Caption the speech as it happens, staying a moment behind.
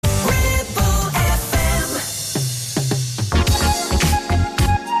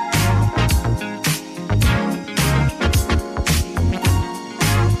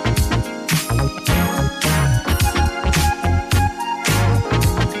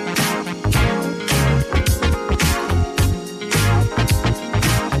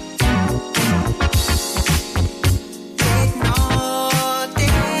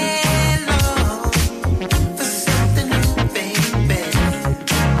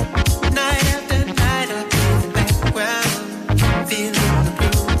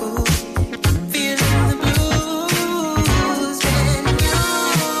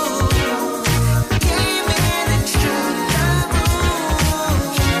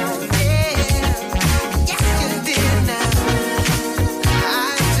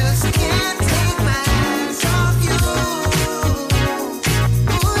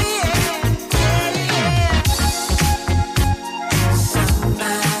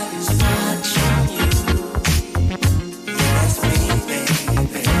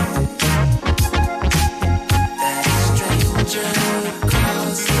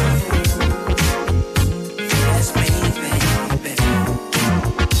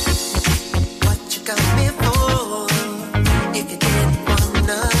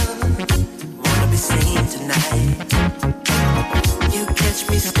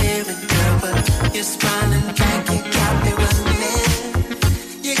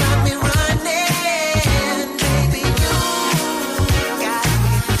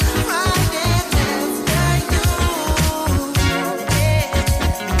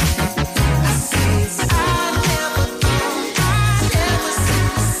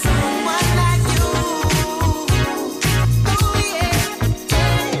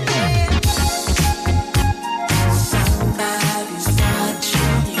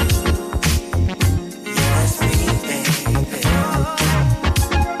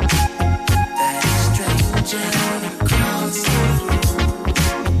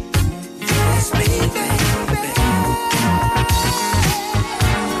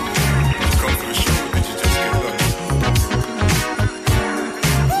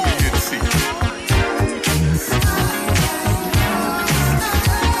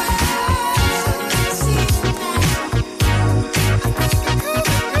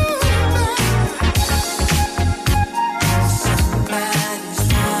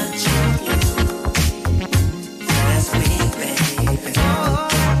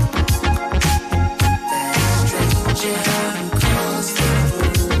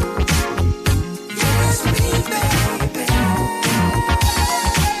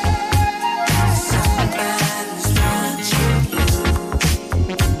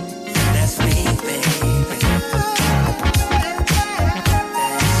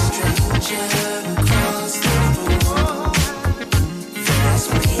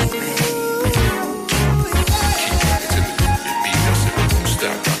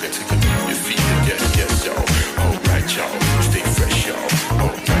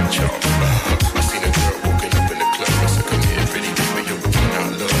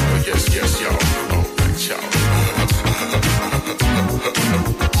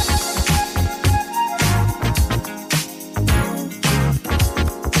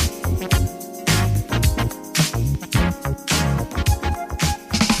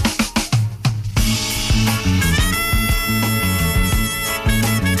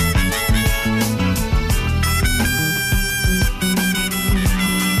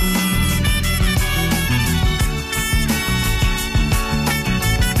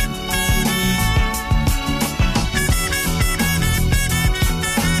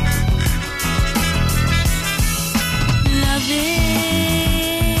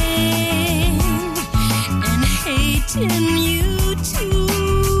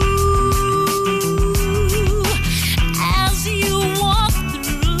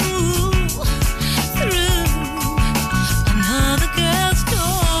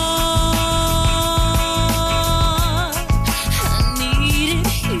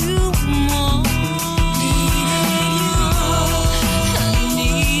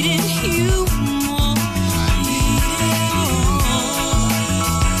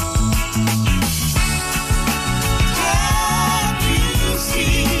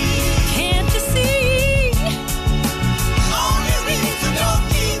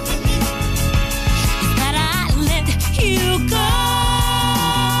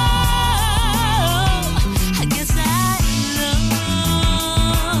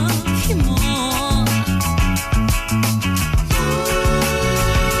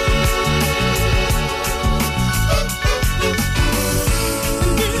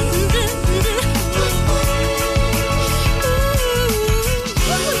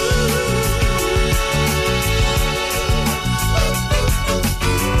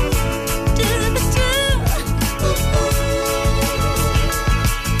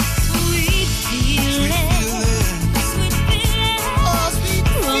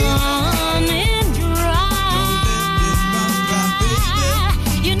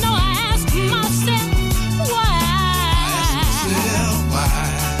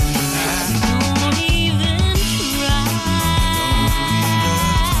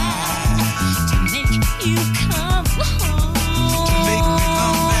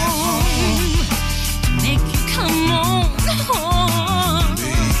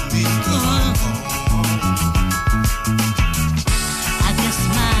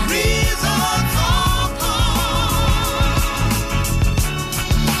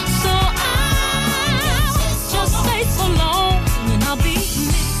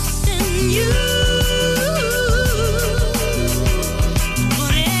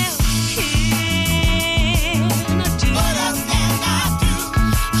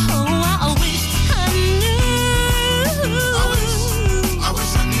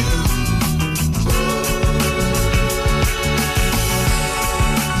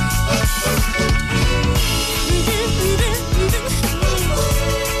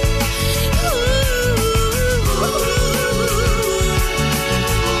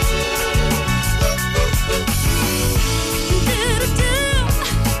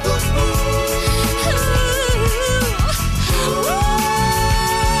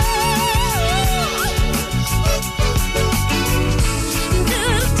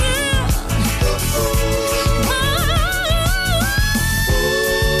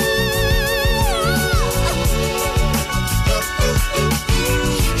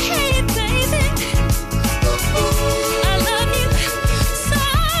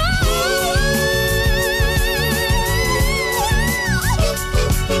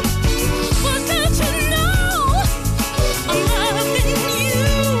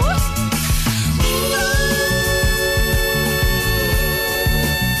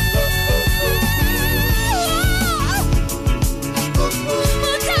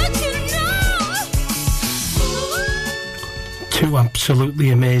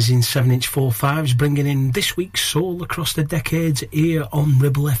Absolutely amazing 7-inch 4.5s, bringing in this week's Soul Across the Decades here on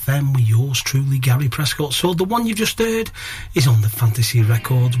Ribble FM with yours truly, Gary Prescott. So the one you've just heard is on the Fantasy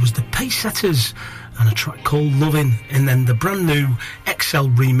Records, was the Pacesetters and a track called Lovin', and then the brand new XL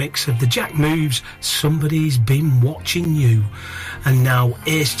remix of the Jack Moves, Somebody's Been Watching You. And now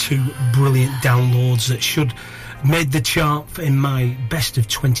here's two brilliant downloads that should made the chart in my best of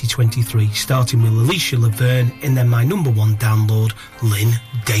 2023, starting with Alicia Laverne and then my number one download, Lynn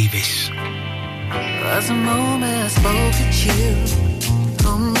Davis. Was a moment I spoke at you,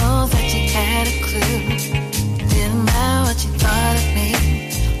 who knows that you had a clue, didn't matter what you thought of me,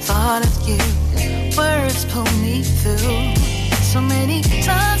 thought of you, words pulled me through, so many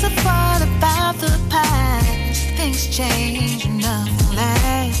times I thought about the past, things change and nothing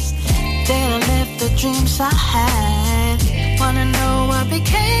lasts. Then I left the dreams I had. Wanna know what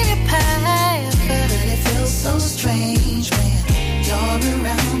became your path, but it feels so strange when you're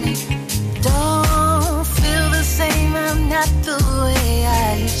around me. Don't feel the same, I'm not the way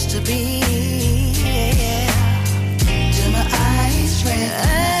I used to be. Yeah. Do my eyes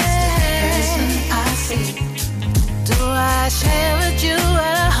recognize the person I see? Do I share with you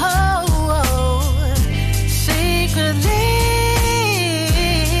what I hold secretly?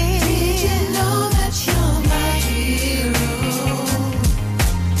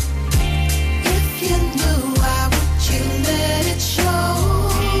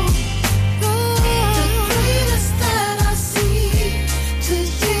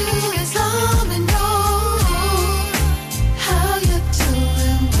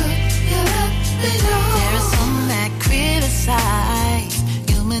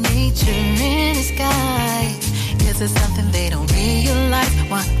 It's something they don't realize.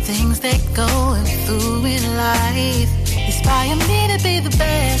 Want things they're going through in life. Inspire me to be the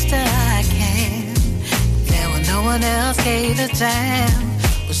best I can. There when no one else gave a damn.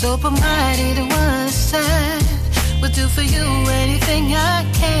 Was open-minded to understand. Would do for you anything I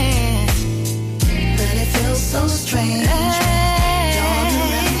can. But it feels so strange.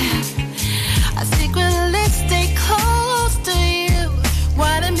 I secretly stay close to you.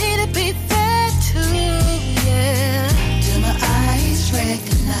 Wanted me to be there too. Do my eyes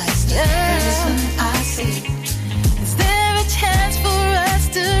recognize the person I see? Is there a chance for us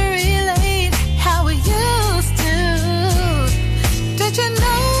to relate how we used to? Did you know?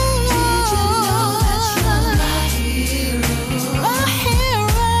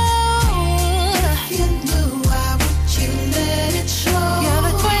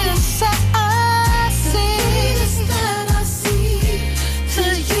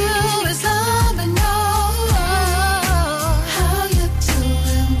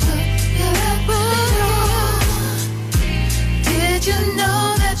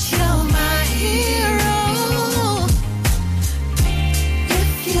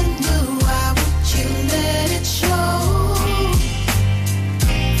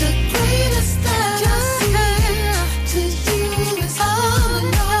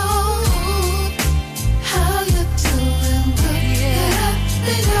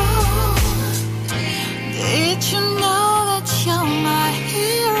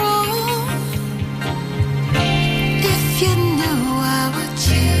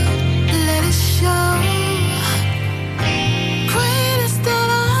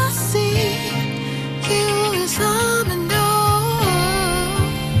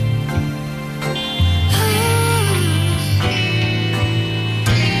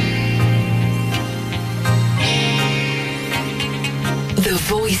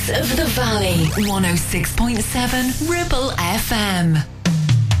 Of the Valley, 106.7 Ribble FM.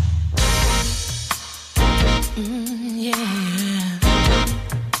 Yeah.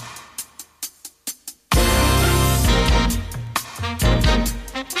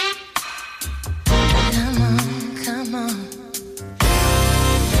 Come on, come on.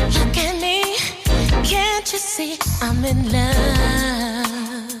 Look at me, can't you see I'm in love?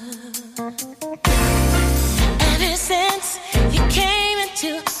 Ever since you came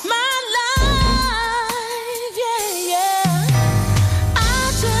into my life, yeah, yeah. I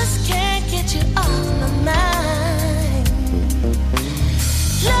just can't get you off my mind.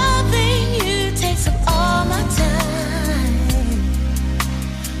 Loving you takes up all my time.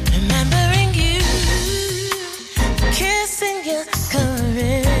 Remembering you, kissing your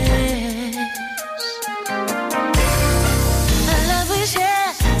caress. The love we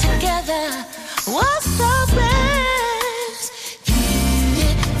shared together was so best.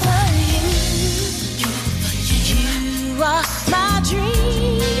 You are my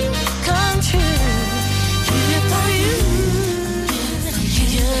dream come true. Here for you,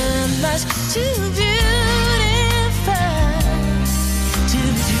 you're much too beautiful.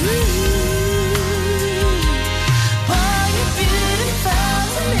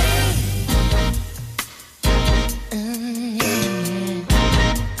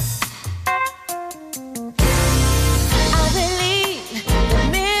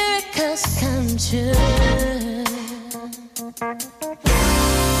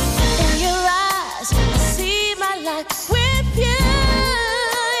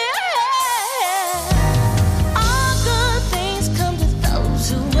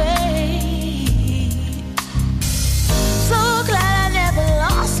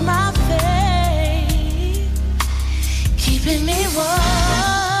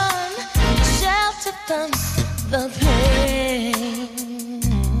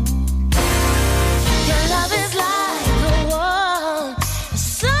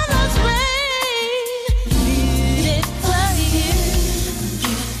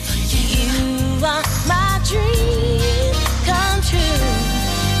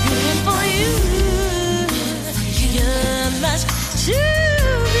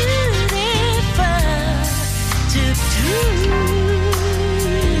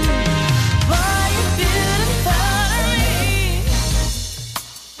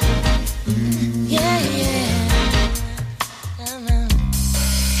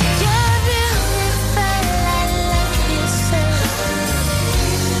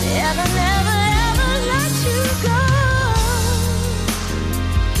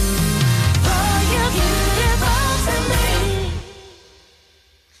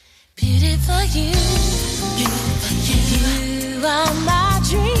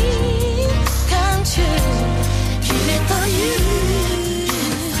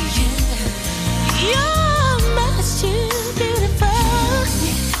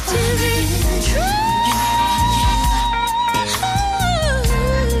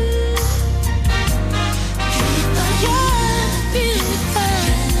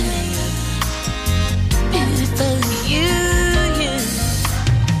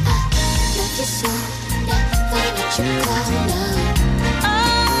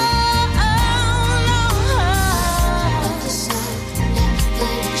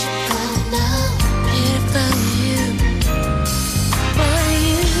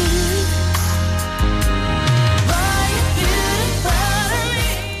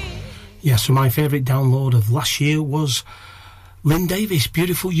 Yeah, so my favourite download of last year was Lynn Davis,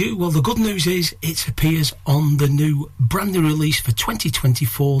 Beautiful You. Well, the good news is it appears on the new brand new release for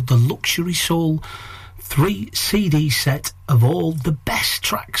 2024, the Luxury Soul 3 CD set of all the best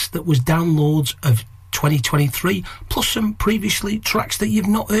tracks that was downloads of 2023, plus some previously tracks that you've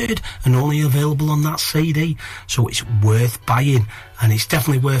not heard and only available on that CD. So it's worth buying, and it's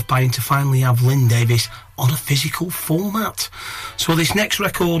definitely worth buying to finally have Lynn Davis on a physical format. So this next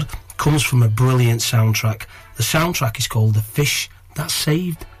record comes from a brilliant soundtrack. The soundtrack is called The Fish That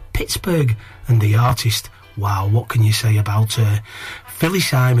Saved Pittsburgh, and the artist, wow, what can you say about her? Philly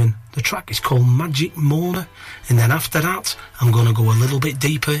Simon. The track is called Magic Mona, and then after that I'm going to go a little bit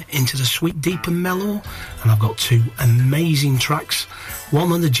deeper into the sweet, deep and mellow, and I've got two amazing tracks,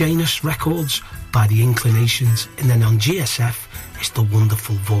 one on the Janus Records by The Inclinations, and then on GSF it's the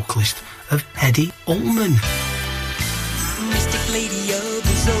wonderful vocalist of Eddie Allman. Mystic lady of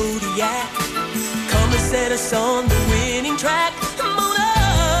the Zodiac, come and set us on the winning track, Mona.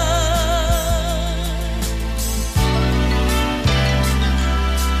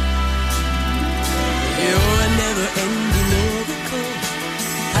 You're a never-ending miracle.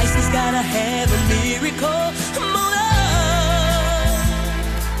 Pisces gotta have a miracle, Mona.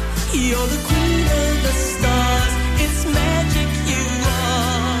 You're the queen of the stars. It's magic you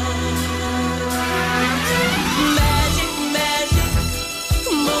are. Magic, magic,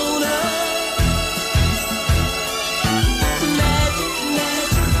 Mona. Magic,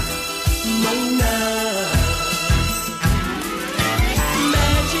 magic, Mona.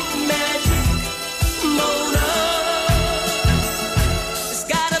 Magic, magic, Mona. It's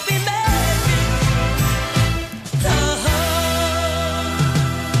gotta be magic.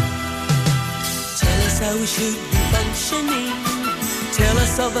 Tell us how we should be functioning. Tell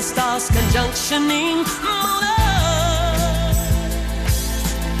us of the stars conjunctioning, Mona.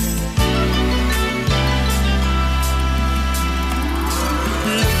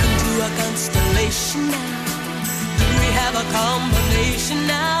 Look into our constellation now. Do we have a combination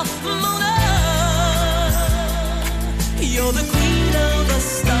now, Mona? You're the queen of the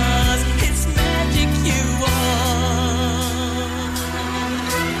stars. It's magic you are.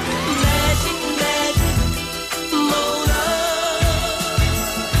 Magic, magic, Mona.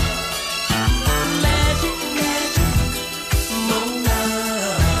 Magic, magic, Mona.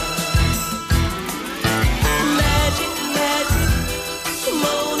 Magic, magic,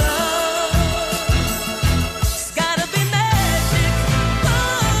 Mona. It's gotta be magic. Oh,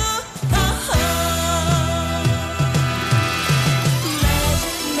 oh, oh.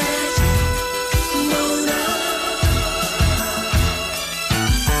 Magic,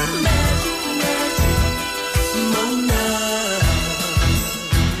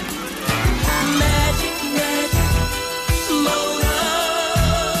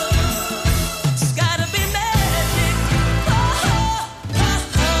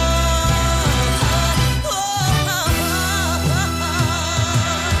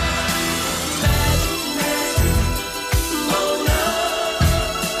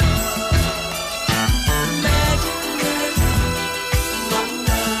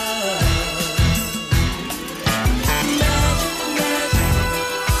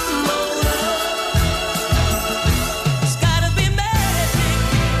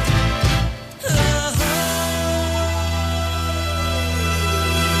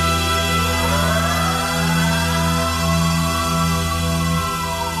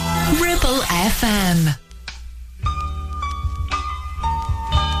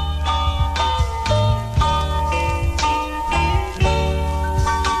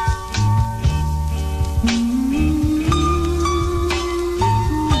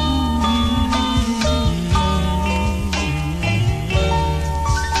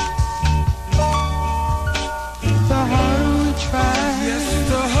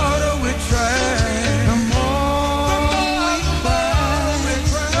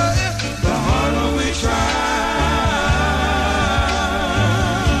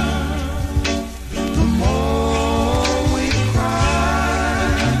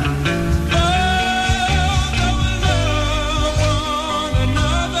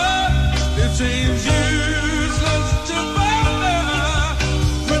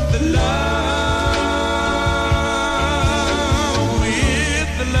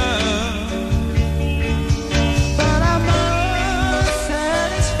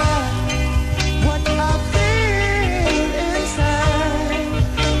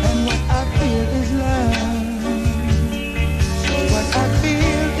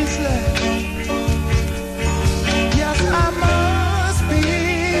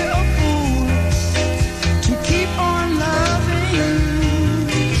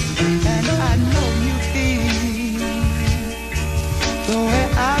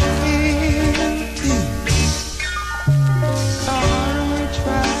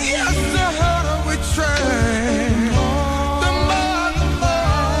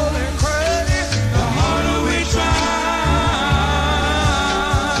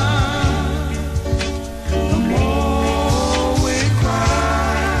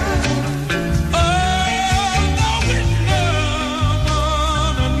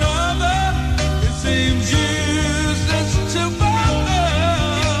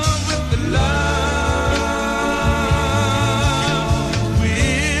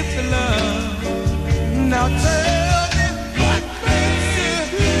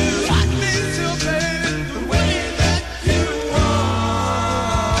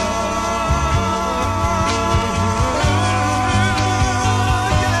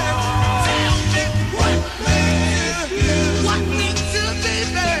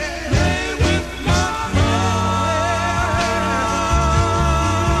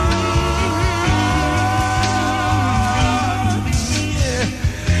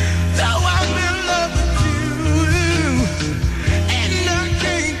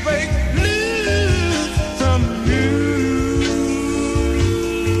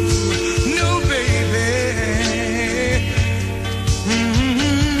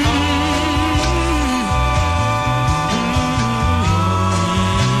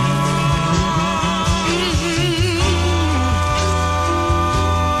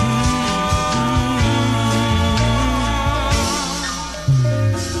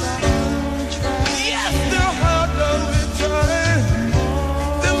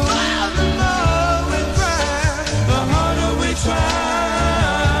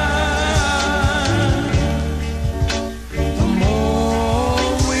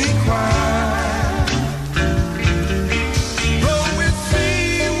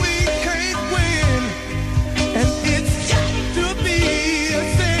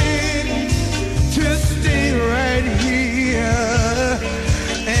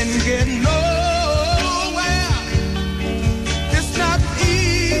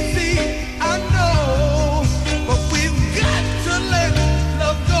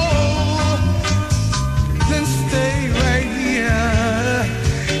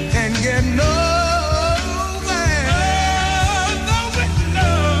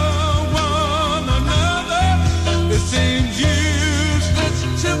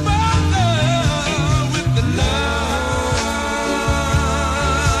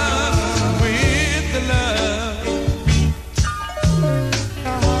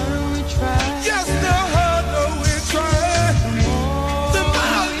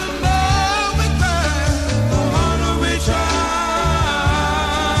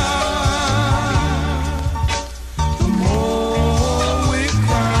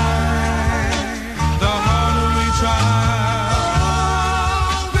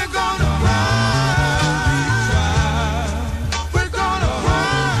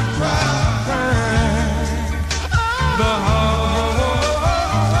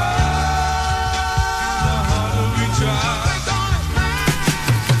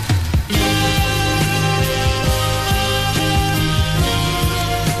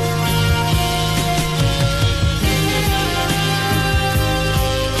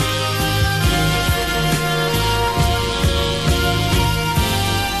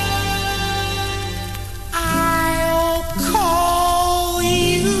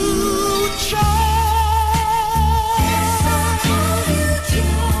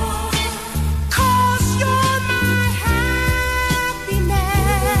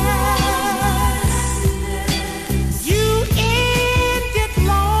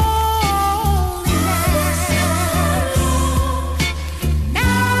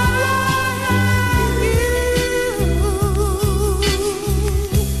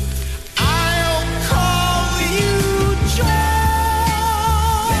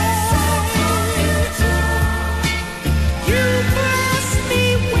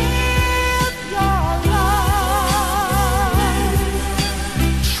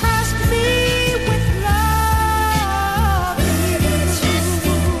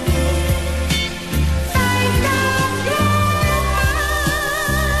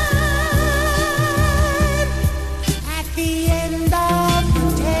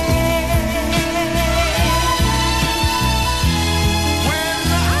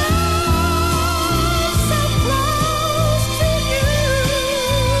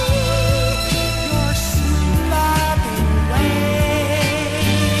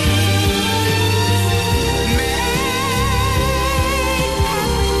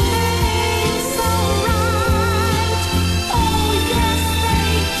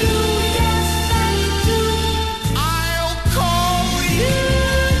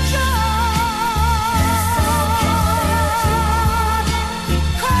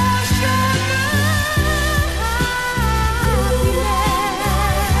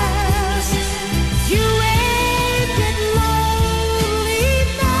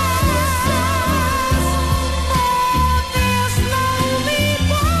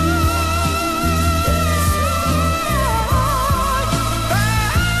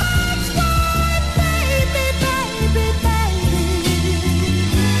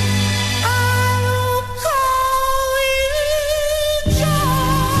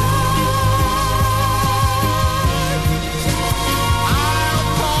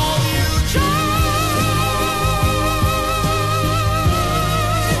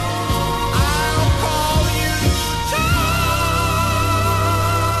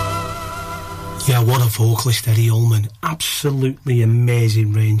 vocalist Eddie Allman. Absolutely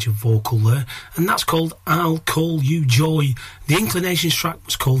amazing range of vocal there, and that's called I'll Call You Joy. The Inclinations track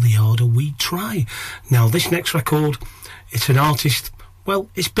was called The Harder We Try. Now this next record, it's an artist, well,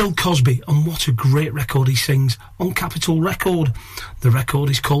 it's Bill Cosby, and what a great record he sings on Capitol Record. The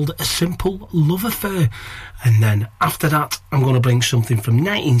record is called A Simple Love Affair. And then after that, I'm going to bring something from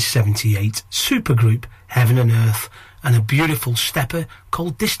 1978, supergroup Heaven and Earth, and a beautiful stepper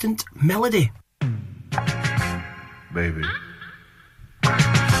called Distant Melody. Baby,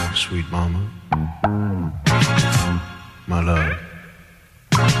 sweet mama, my love,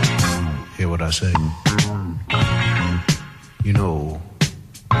 hear what I say? You know,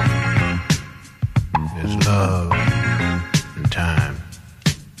 there's love and time.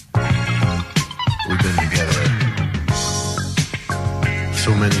 We've been together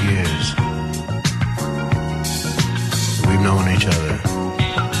so many years. We've known each other.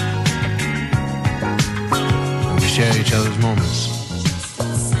 And we share each other's moments.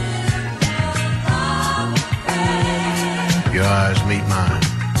 Your eyes meet mine.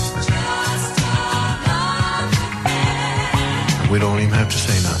 And we don't even have to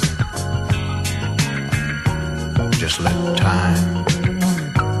say nothing. Just let time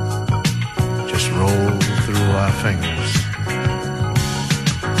just roll through our fingers.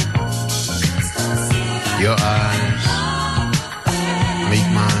 Your eyes meet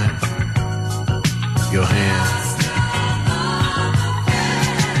mine. Your hand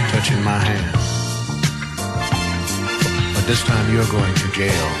touching my hand. But this time you're going to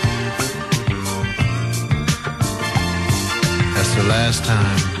jail. That's the last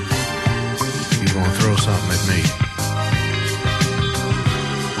time you're gonna throw something at me.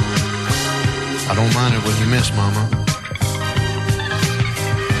 I don't mind it when you miss, mama.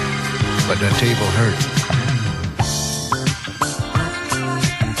 But that table hurt.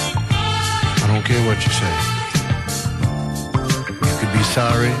 I don't care what you say. You could be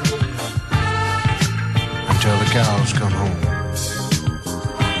sorry until the cows come home.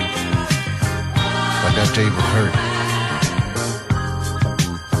 But that table hurt.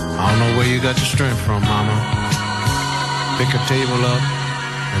 I don't know where you got your strength from, mama. Pick a table up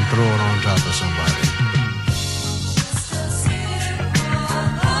and throw it on top of somebody.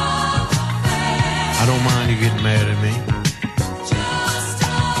 I don't mind you getting mad at me.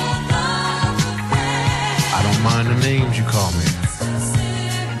 I don't mind the names you call me.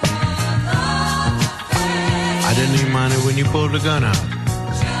 I didn't even mind it when you pulled the gun out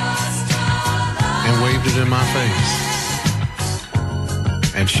and waved it in my face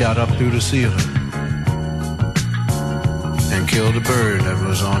and shot up through the ceiling and killed a bird that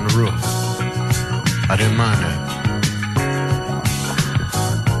was on the roof. I didn't mind that.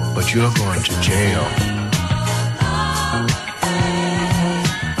 But you're going to jail.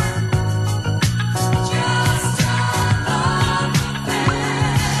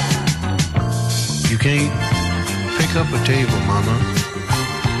 You can't pick up a table, mama,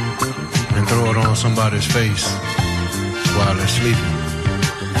 and throw it on somebody's face while they're sleeping.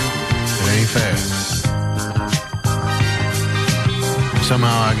 It ain't fair.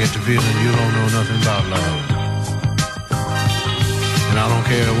 Somehow I get the feeling you don't know nothing about love. And I don't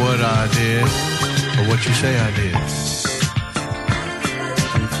care what I did or what you say I did.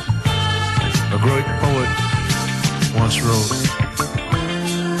 A great poet once wrote,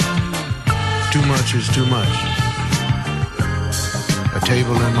 too much is too much. A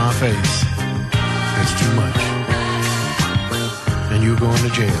table in my face is too much. And you're going to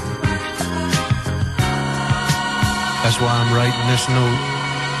jail. That's why I'm writing this note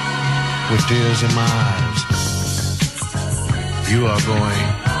with tears in my eyes. You are going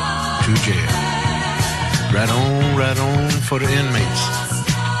to jail. Right on for the inmates.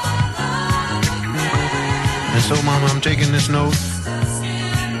 And so, mama, I'm taking this note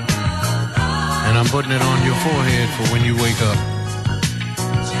and I'm putting it on your forehead for when you wake up,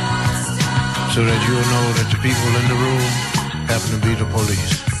 so that you'll know that the people in the room happen to be the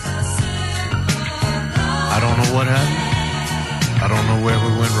police. I don't know what happened. I don't know where we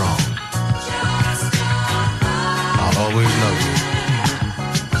went wrong. I'll always love you.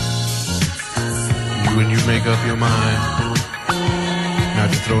 When you make up your mind not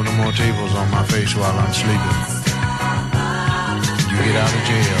to throw no more tables on my face while I'm sleeping, you get out of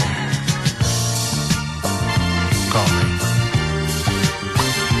jail, call me.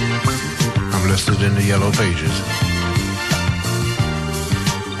 I'm listed in the yellow pages.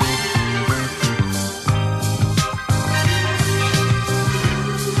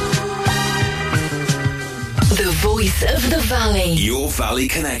 The voice of the valley. Your Valley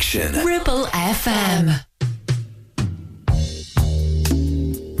Connection. Ribble FM.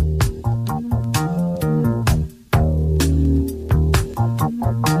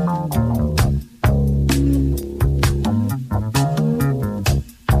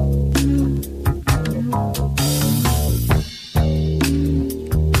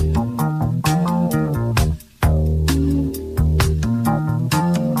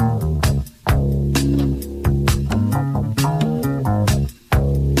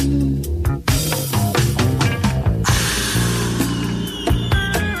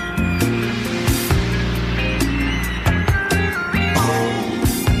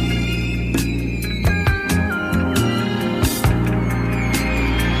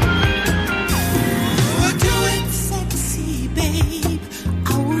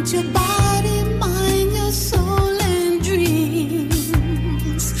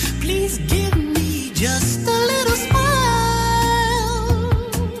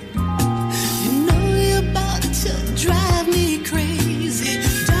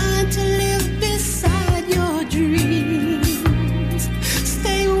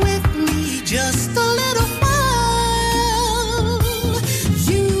 just a little while.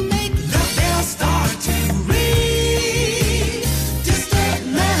 You make the bell start to ring, distant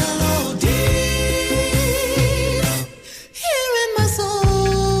melodies here in my soul,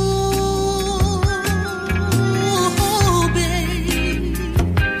 babe.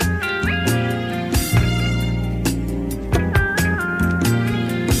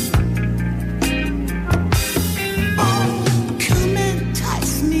 Come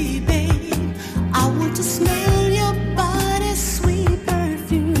entice me, babe. I want to smell your body's sweet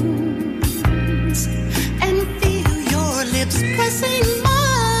perfumes and feel your lips pressing mine.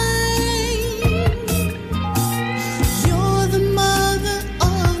 You're the mother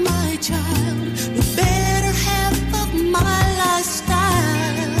of my child, the better half of my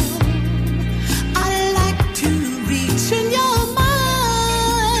lifestyle. I like to reach in your mind.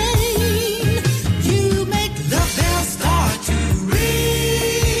 You make the bell start to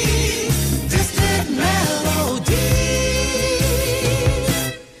ring, distant melodies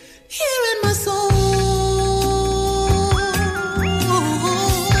here in my soul.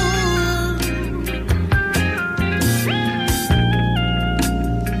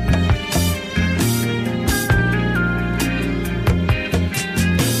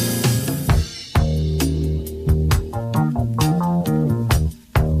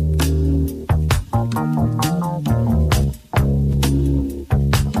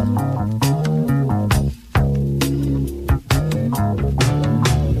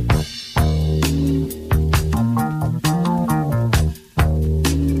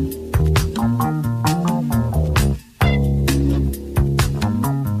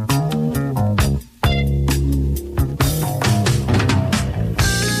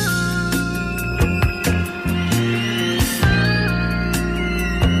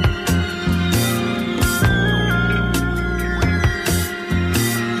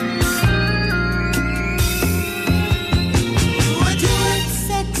 You're doing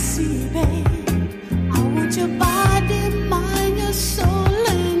sexy, babe. I want your body, mind, your soul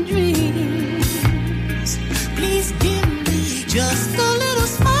and dreams. Please give me just a little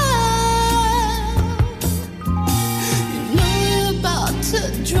smile. You know you're about to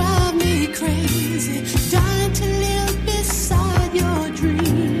drive me crazy, dying to live beside your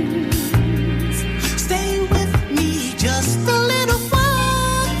dreams. Stay with me just a little while.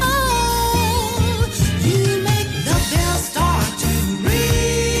 You make the bell start to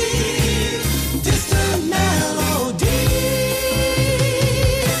ring, distant melodies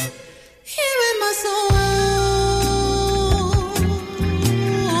here in my soul,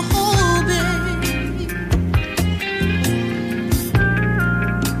 babe.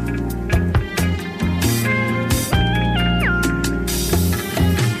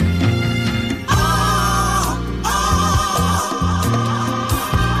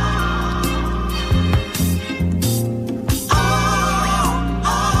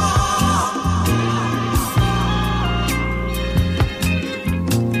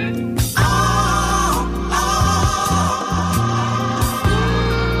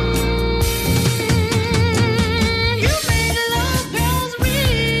 You make love bells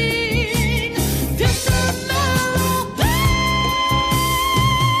ring, distant melodies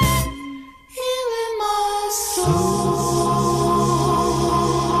here in my soul.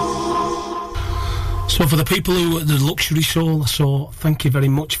 So for the people who the Luxury Soul, so thank you very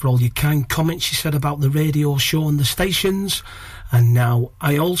much for all your kind comments you said about the radio show and the stations. And now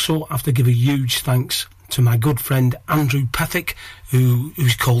I also have to give a huge thanks to my good friend Andrew Pethick,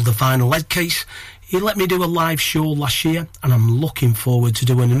 who's called the Vinyl Head Case. He let me do a live show last year, and I'm looking forward to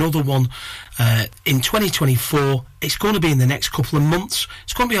doing another one in 2024. It's going to be in the next couple of months.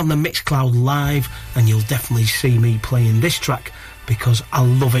 It's going to be on the Mixcloud Live, and you'll definitely see me playing this track because I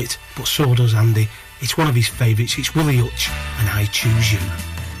love it, but so does Andy. It's one of his favourites. It's Willie Hutch and I Choose You.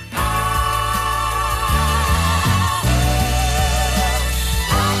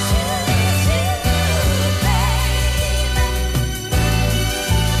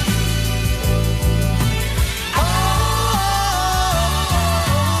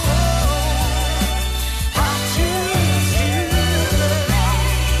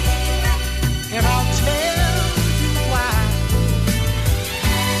 And I'll tell you why.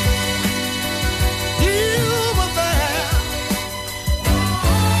 You were there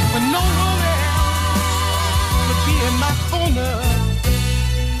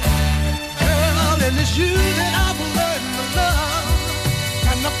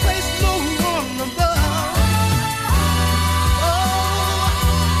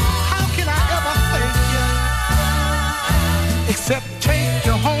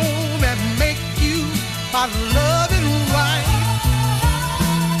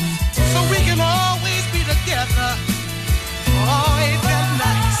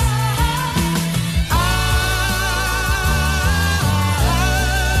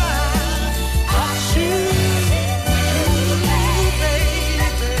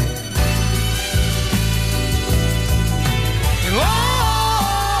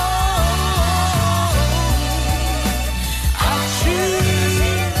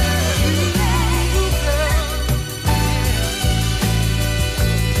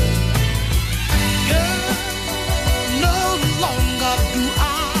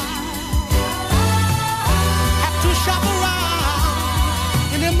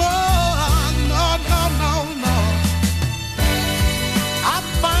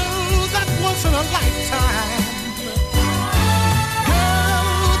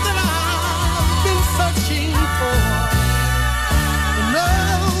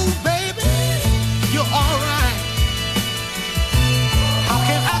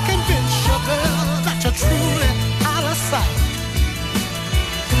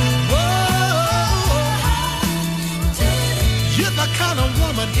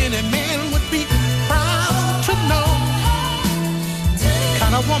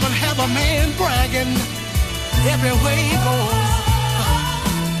woman have a man bragging everywhere he goes.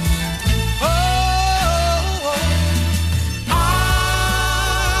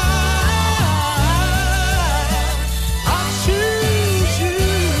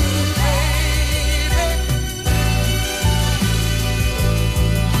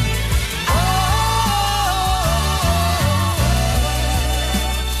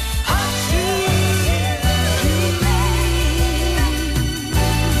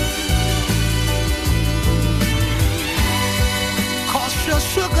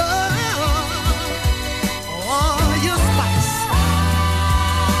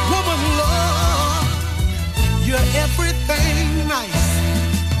 Everything nice,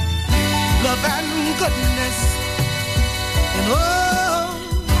 love and goodness, and oh,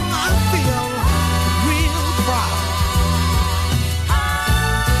 I feel real proud.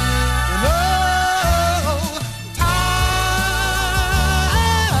 And oh,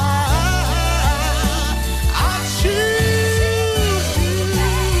 I choose you,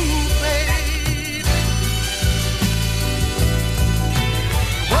 baby.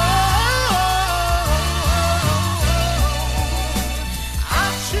 Oh,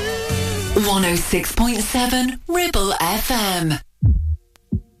 106.7 Ribble FM.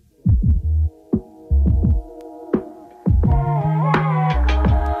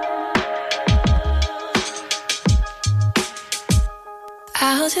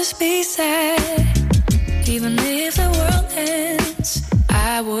 I'll just be sad, even if the world ends,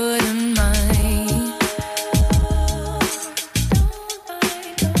 I wouldn't mind.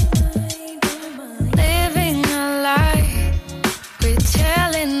 Living a lie,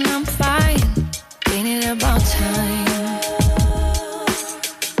 pretending I'm fine, ain't it about time?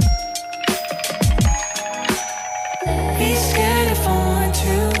 Be scared if I want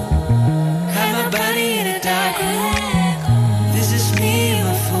to, have my body in a dark room. This is me in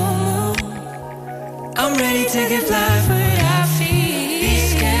my full mood, I'm ready to get fly for it, I feel. Be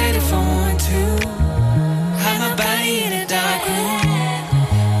scared if I want to, have my body in a dark room.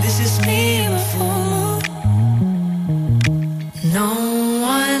 This is me in my full mood. No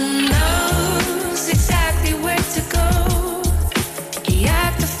one knows exactly where to go,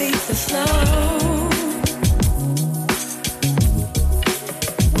 deactivate the flow.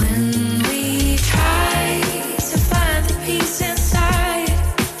 When we try to find the peace inside,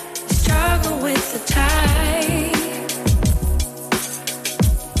 we struggle with the tide.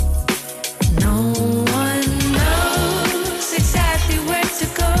 No one knows exactly where to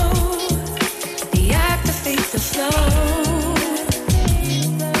go, deactivate the flow.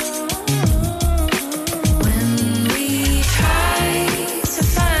 When we try to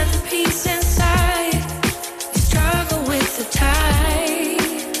find the peace inside, we struggle with the tide.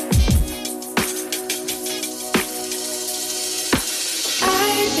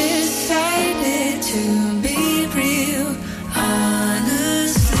 I decided to be real,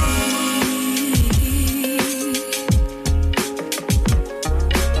 honestly.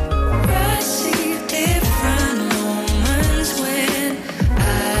 Rushing different moments when I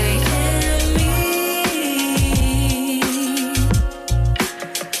am me.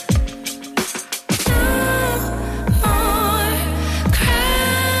 No more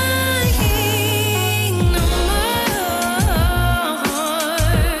crying, no more.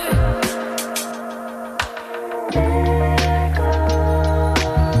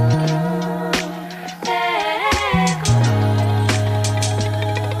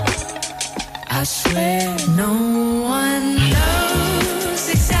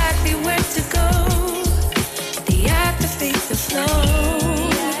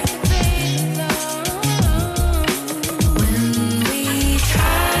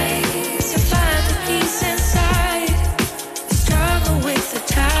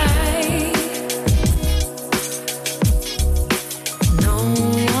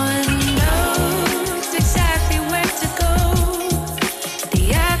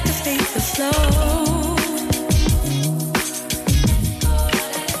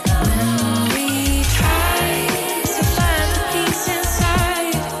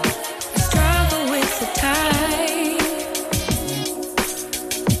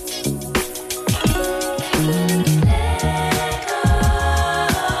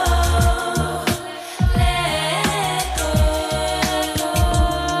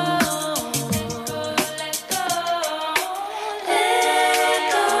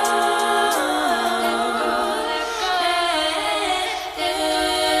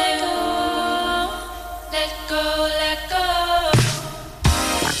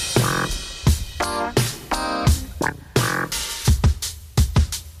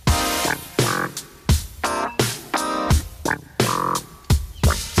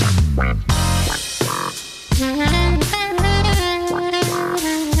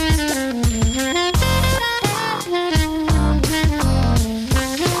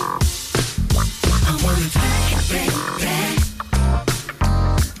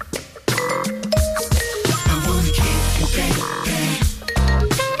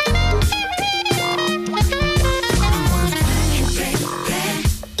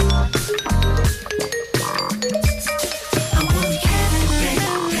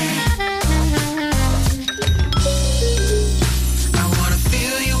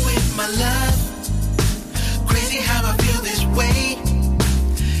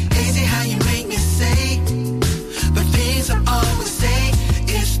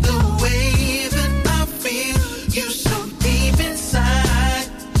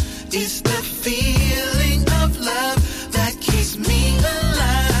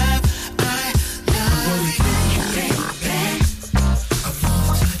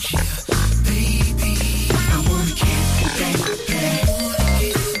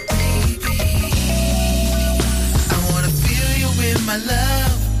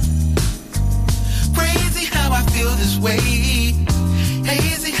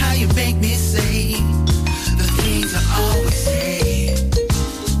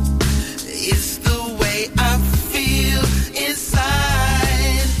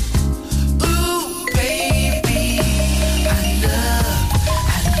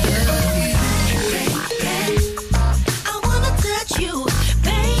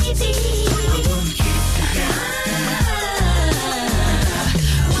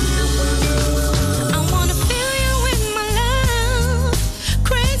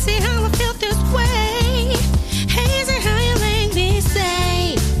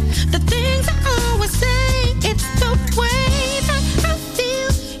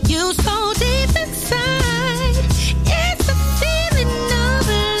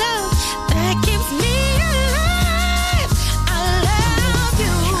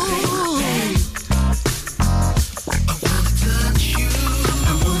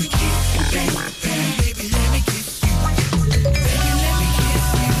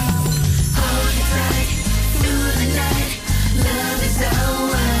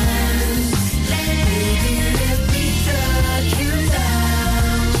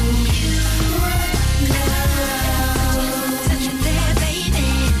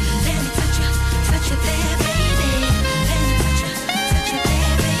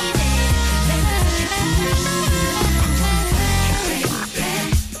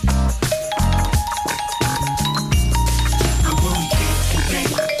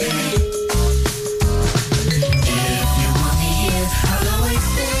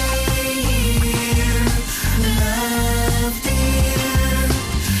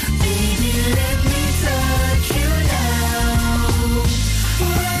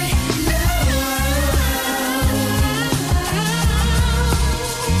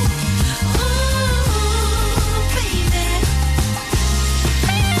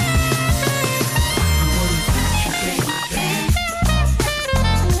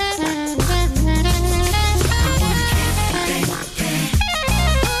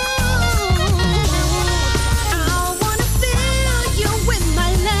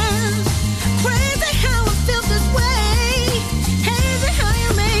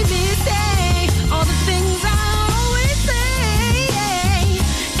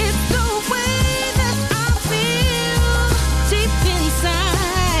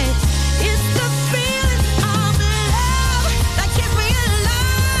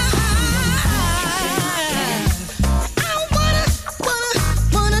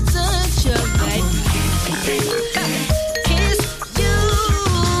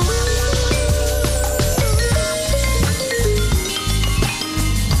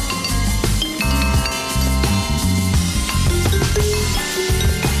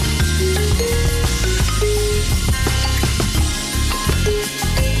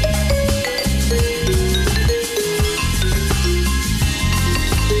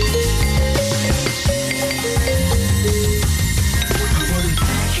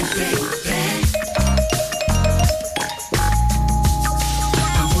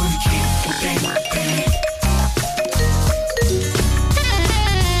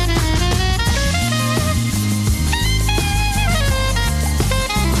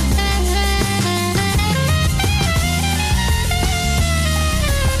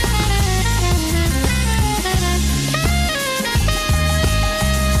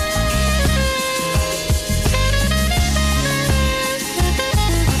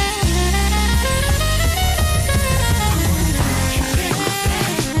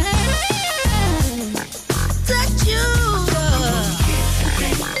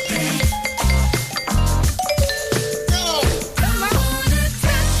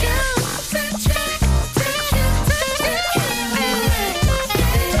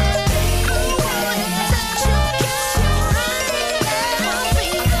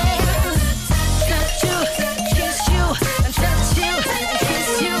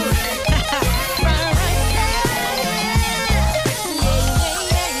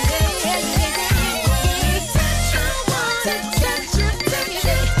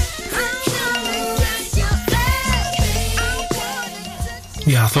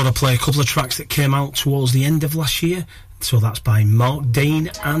 Yeah, I thought I'd play a couple of tracks that came out towards the end of last year. So that's by Mark Dane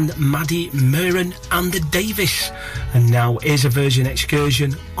and Maddie Murren and the Davis. And now here's a Virgin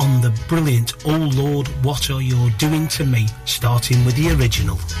excursion on the brilliant Oh Lord, What Are You Doing to Me, starting with the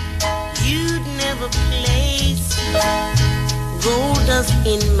original. You'd never place gold dust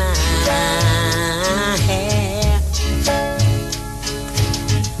in my hair.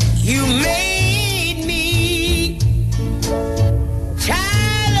 You made me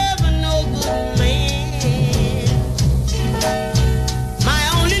child of a no good man. My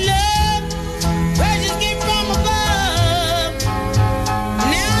only love, precious gift from above.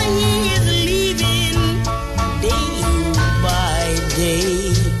 Now he is leaving day by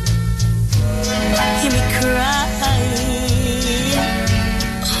day. Hear me crying,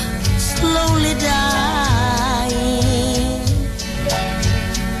 slowly dying.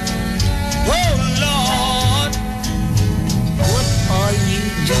 Oh Lord, what are you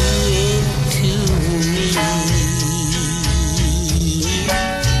doing to me?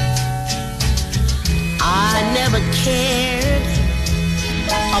 I never cared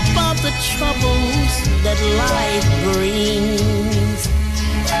about the troubles that life brings.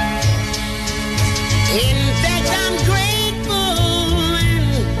 In fact, I'm grateful and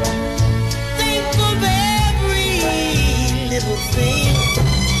thankful for every little thing.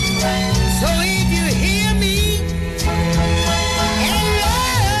 So if you hear me and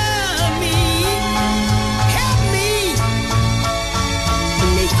love me, help me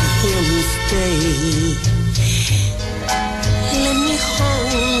make him stay. Let me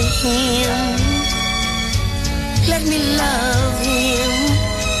hold him. Let me love him.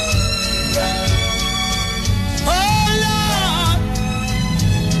 Oh Lord,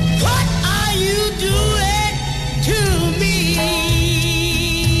 what are you doing to me?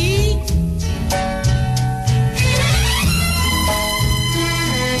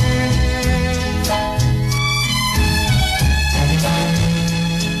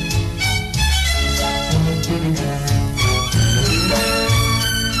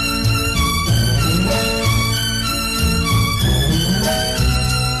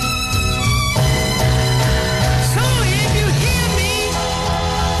 So if you hear me,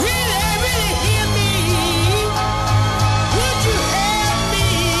 really, really hear me, would you help me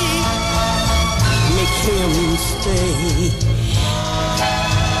make him stay?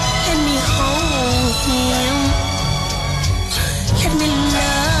 Let me hold him. Let me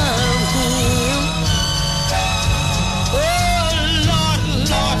love him. Oh Lord,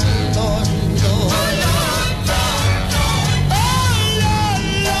 Lord, Lord, Lord. Oh Lord,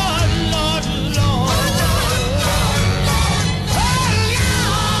 Lord, Lord, Lord. Oh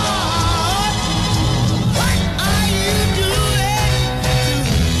Lord, what are you doing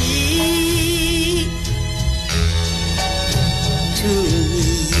to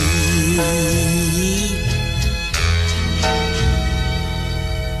me?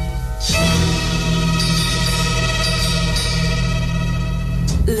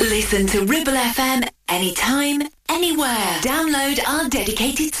 Listen to Ribble FM anytime, anywhere. Download our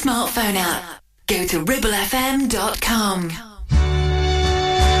dedicated smartphone app. Go to ribblefm.com.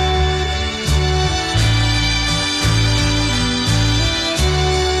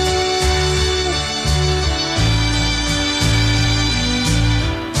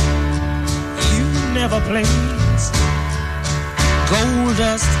 You never placed gold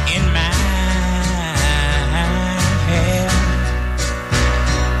dust in my hair.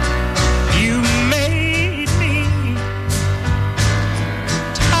 You made me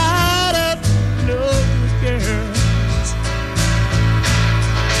tired of no girls.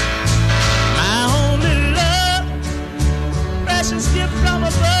 My only love, precious gift from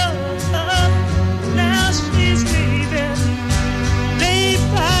above. Now she's leaving day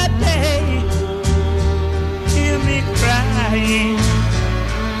by day. Hear me crying,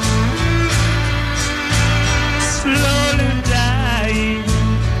 slowly dying.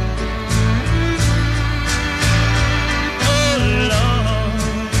 Oh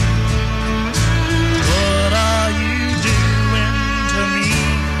Lord, what are you doing to me?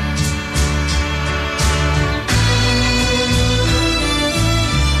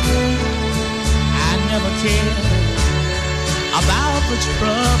 I never cared about the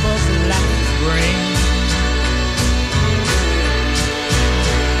troubles life brings.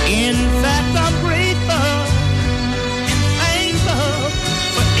 In fact, I'm grateful and thankful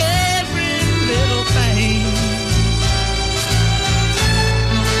for every little thing.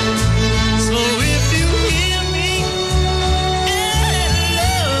 So if you hear me and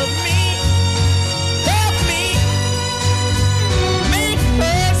love me, help me make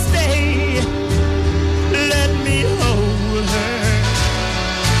her stay. Let me hold her.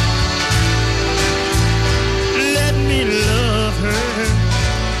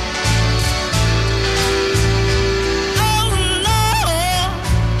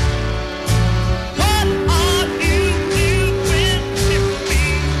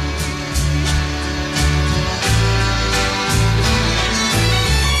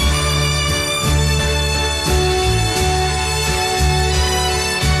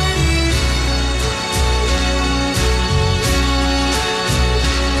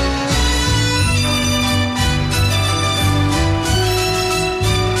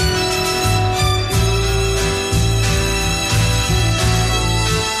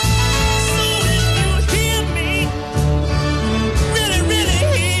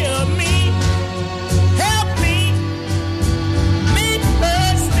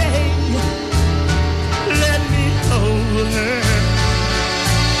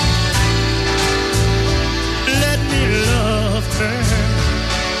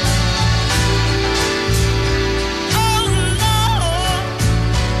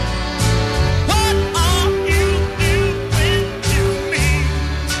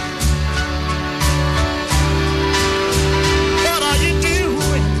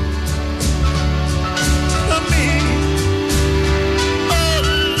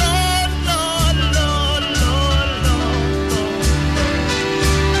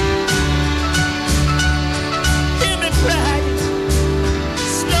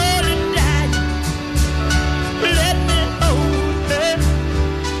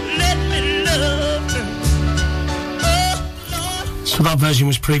 So that version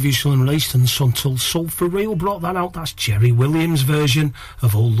was previously released, and Suntil Soul for Real brought that out. That's Jerry Williams' version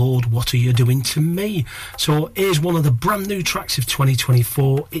of Oh Lord, What Are You Doing to Me? So here's one of the brand new tracks of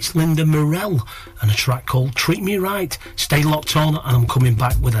 2024. It's Linda Morell and a track called Treat Me Right. Stay locked on, and I'm coming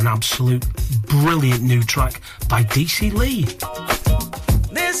back with an absolute brilliant new track by DC Lee.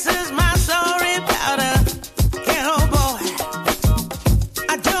 This is my story about a ghetto boy.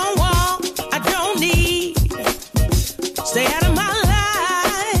 I don't want, I don't need, stay out of my life.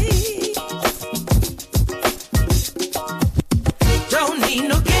 Don't need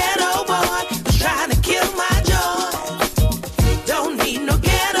no ghetto boy who's trying to kill my joy. Don't need no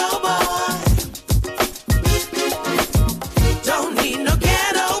ghetto boy. Don't need no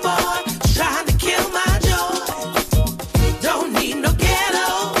ghetto boy who's trying to kill my joy. Don't need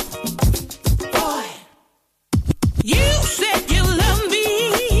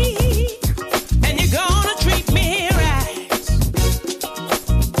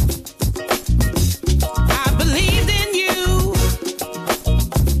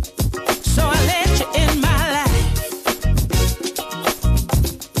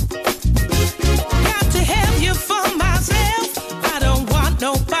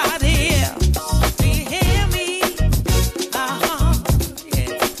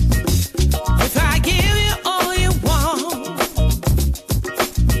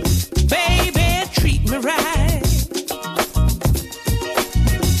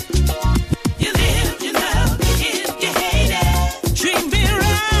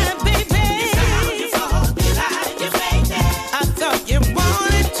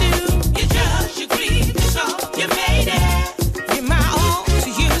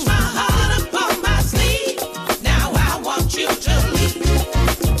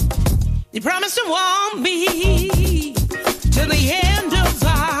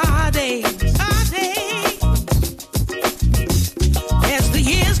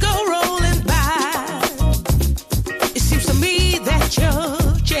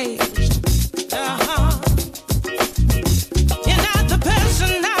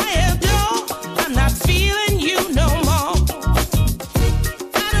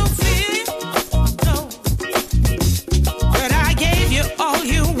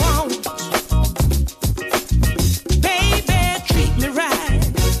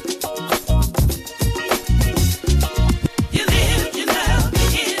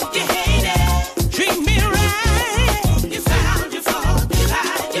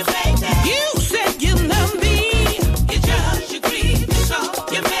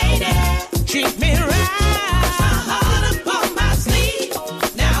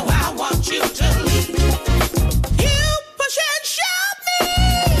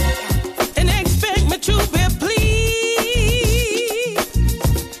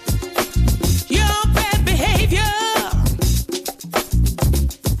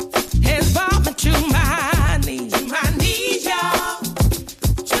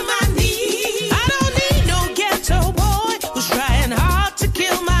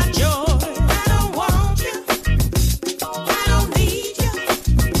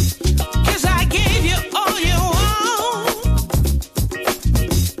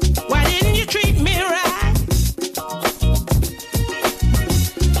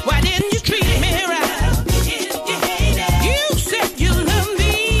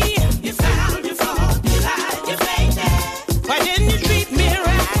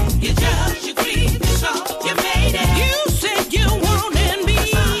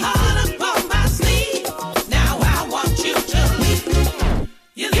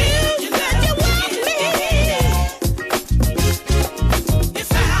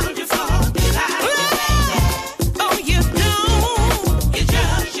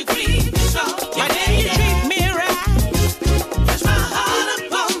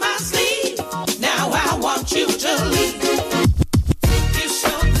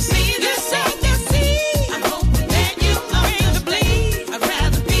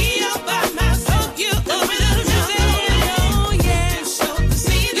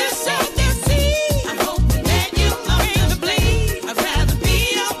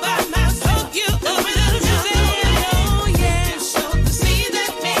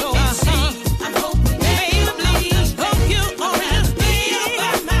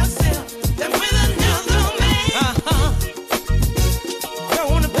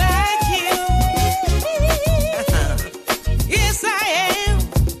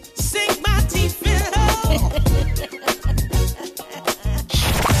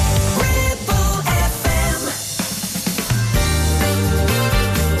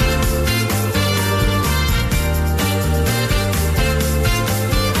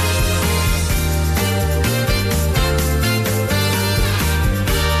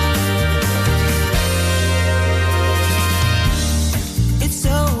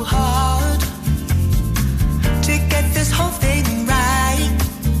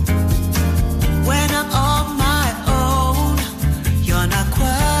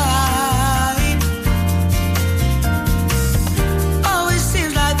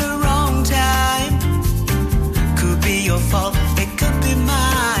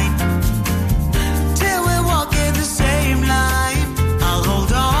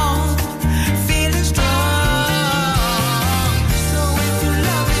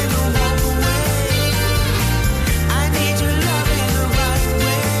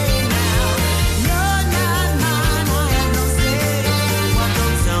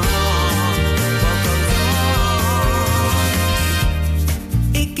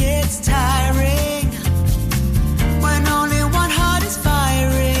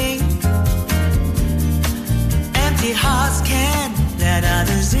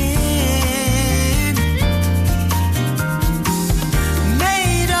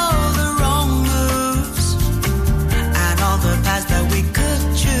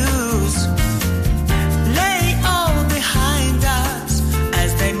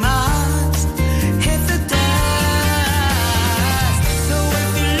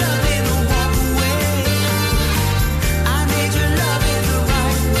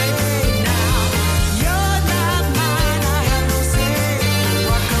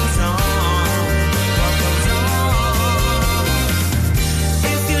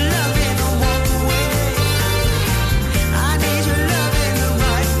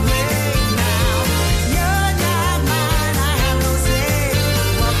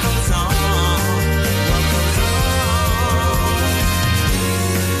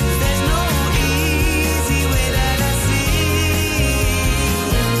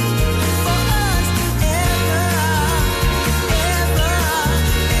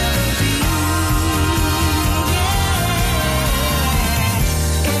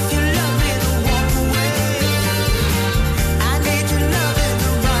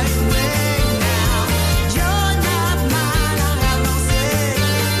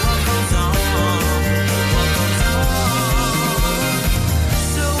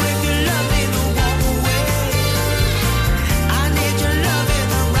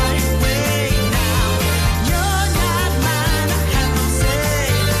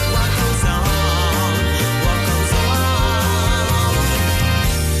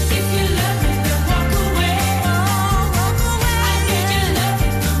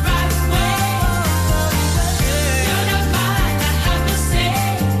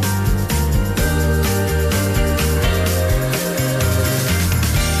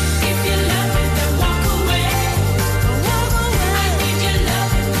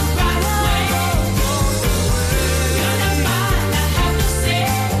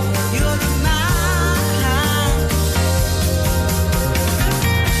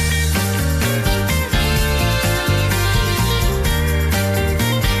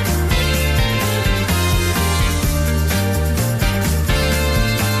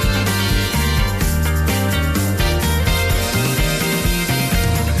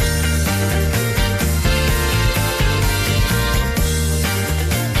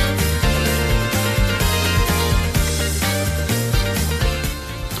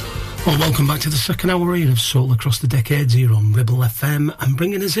Well, welcome back to the second hour here of Soul Across the Decades here on Ribble FM, and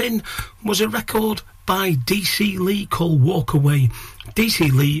bringing us in was a record by DC Lee called Walk Away.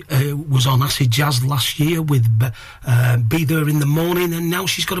 DC Lee was on Acid Jazz last year with Be There in the Morning, and now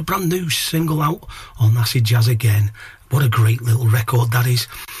she's got a brand new single out on Acid Jazz again. What a great little record that is.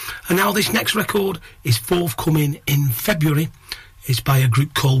 And now this next record is forthcoming in February. It's by a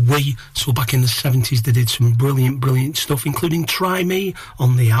group called We. So back in the 70s they did some brilliant stuff, including Try Me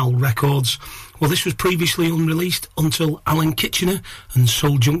on the Owl Records. Well, this was previously unreleased until Alan Kitchener and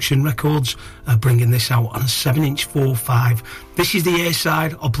Soul Junction Records are bringing this out on a 7-inch 4.5. This is the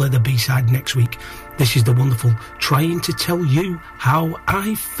A-side. I'll play the B-side next week. This is the wonderful Trying to Tell You How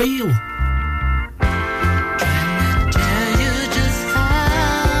I Feel.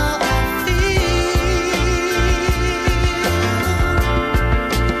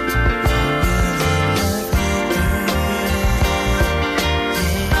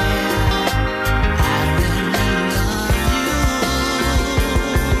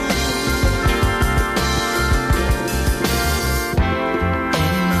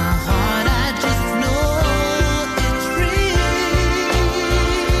 Heart, I just know it's real.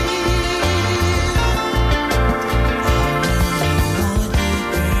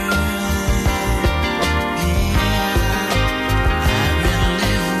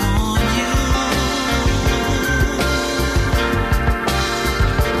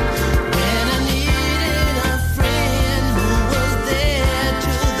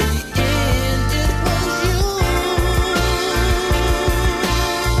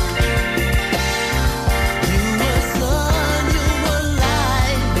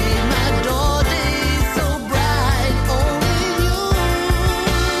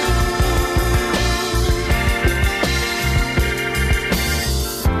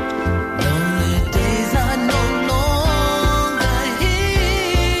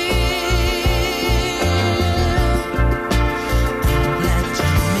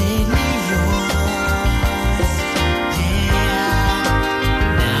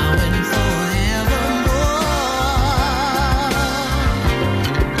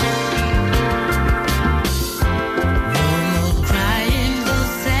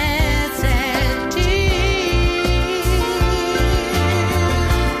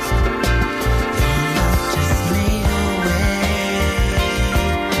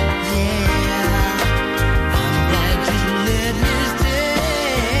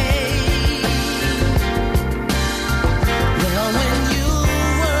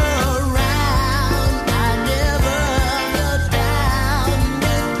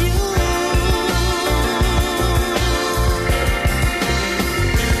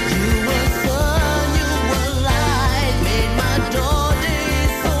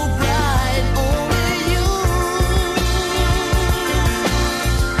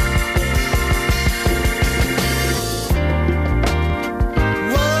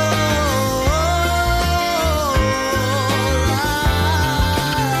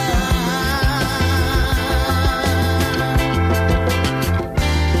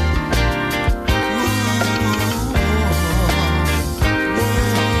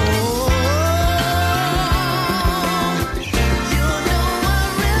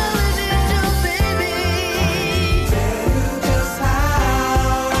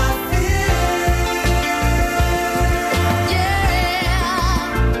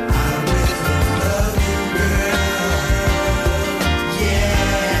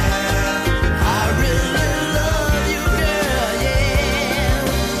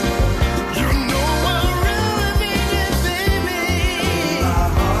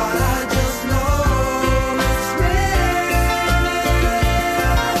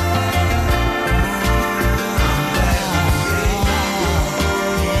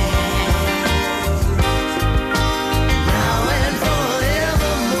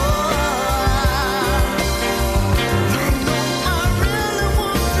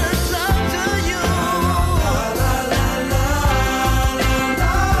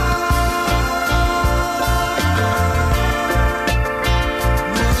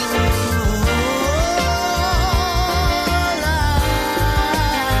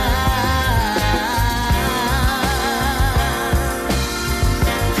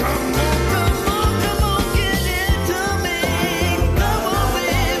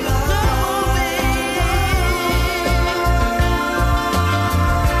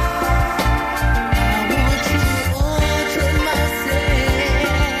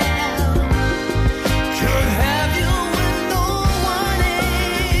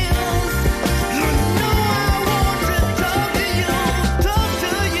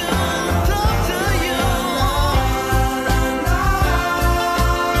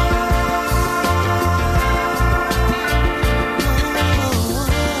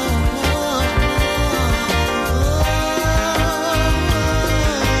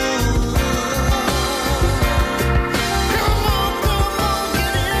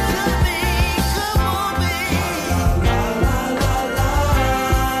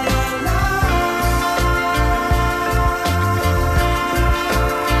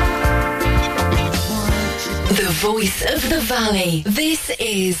 voice of the valley. This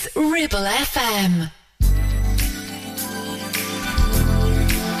is Ribble FM.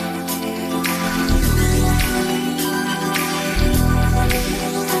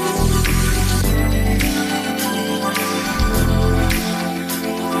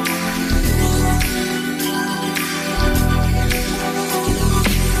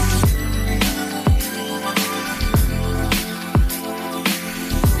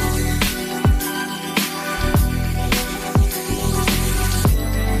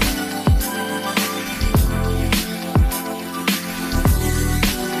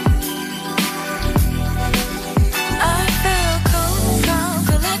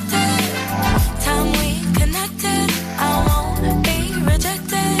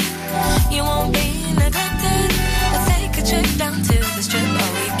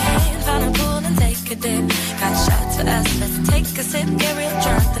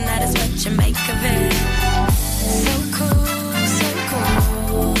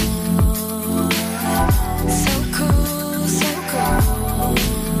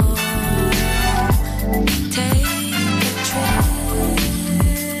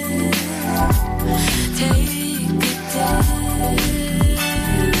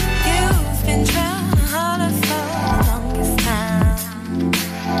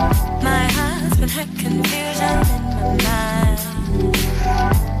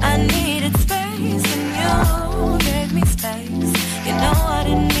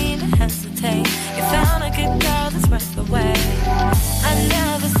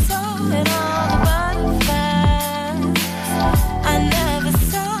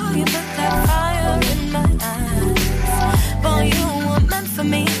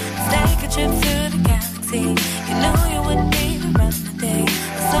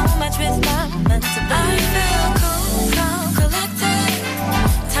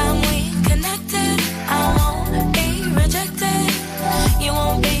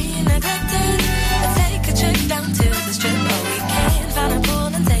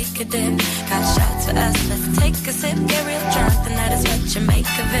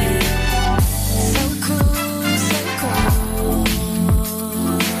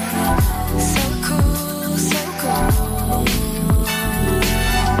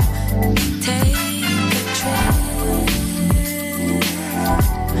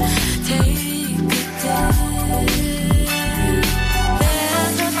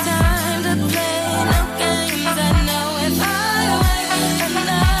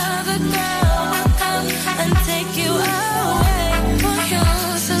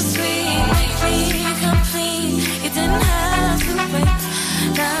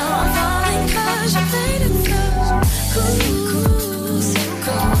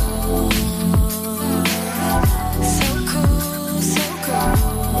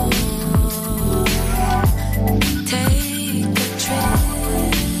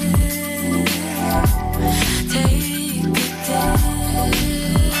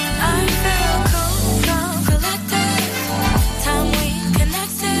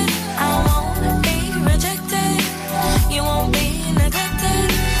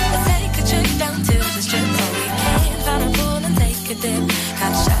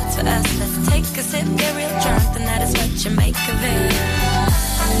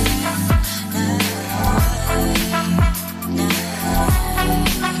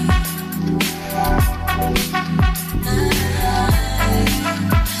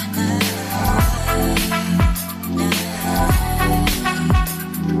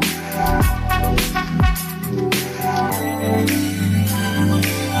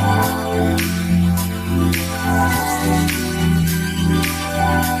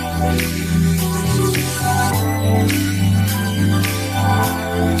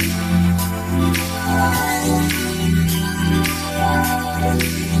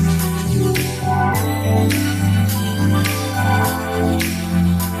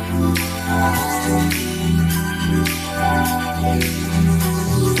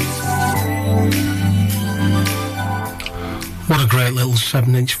 What a great little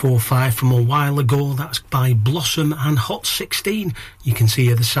 7-inch 4/5 from a while ago. That's by Blossom and Hot 16. You can see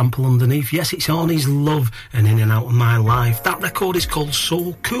here the sample underneath. Yes, it's Arnie's Love and In and Out of My Life. That record is called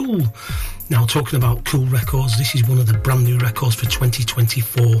So Cool. Now, talking about cool records, this is one of the brand new records for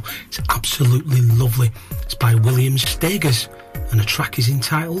 2024. It's absolutely lovely. It's by William Stegers, and the track is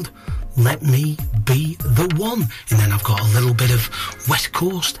entitled Let Me Be The One. And then I've got a little bit of West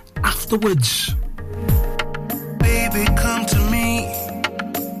Coast afterwards. Baby, come to me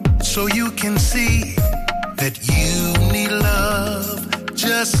so you can see that you need love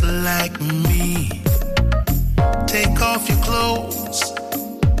just like me. Take off your clothes,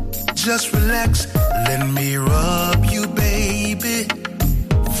 Just relax, let me rub you, baby,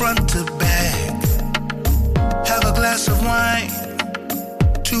 front to back. Have a glass of wine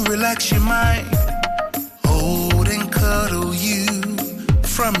to relax your mind. Hold and cuddle you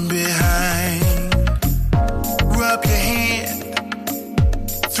from behind. Rub your hand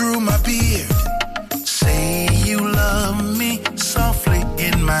through my beard. Say you love me softly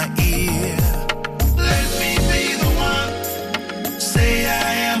in my ear. Let me be the one. Say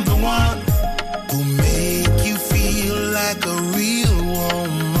I am the one who make you feel like a real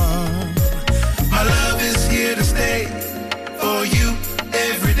woman. My love is here to stay for you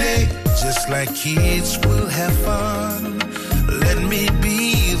every day. Just like kids will have fun. Let me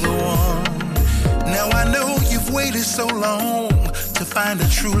be the one. Now I know you've waited so long to find a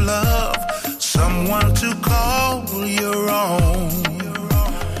true love, someone to call your own.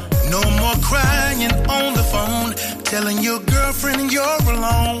 No more crying on the phone, telling your girlfriend you're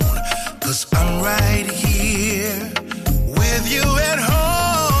alone. 'Cause I'm right here with you at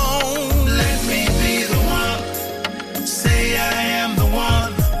home. Let me be the one. Say I am the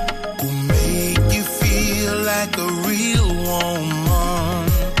one who make you feel like a real woman.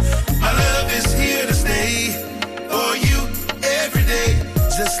 My love is here to stay for you every day.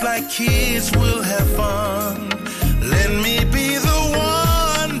 Just like kids will have fun. Let me be the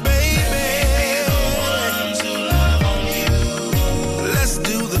one, baby. The one to love on you. Let's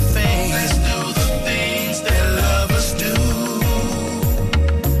do the things. Let's do the things that lovers do.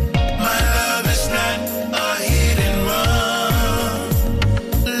 My love is not a hit and run.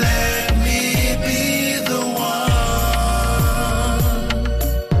 Let me be the one.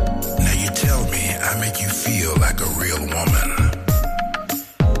 Now you tell me I make you feel like a real woman.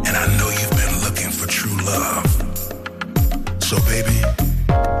 And I know you've been looking for true love. So baby,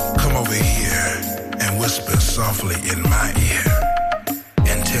 come over here and whisper softly in my ear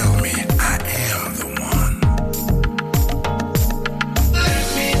and tell me I am the one. Let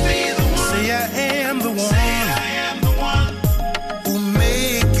me be the one. Say I am the one. Say I am the one who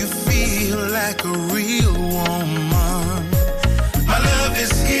make you feel like a real woman. My love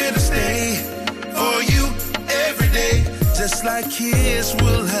is here to stay for you every day. Just like kids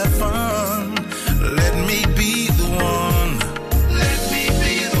will have fun. Let me be the one. Let me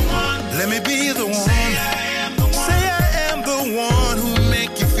be the one. Let me be the one. Say I am the one. Say I am the one who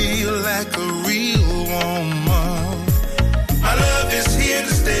make you feel like a real woman. My love is here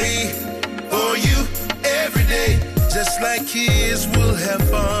to stay for you every day. Just like kids will have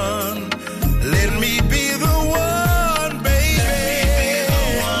fun. Let me be the one, baby. Let me be the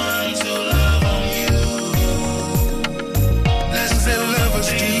one to love on you. Let's say lovers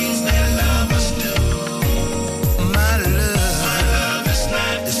do. Lovers do. My love is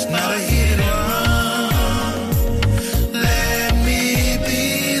not. It's not a hit and run. Let me be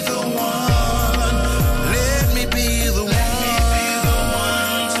the one. Let me be the one. Let me be the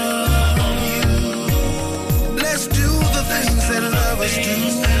one to love on you. Let's do the things that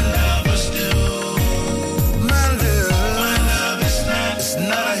lovers do. My love is not. It's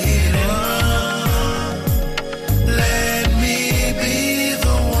not a hit and run. Let me be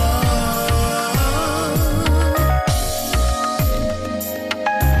the one.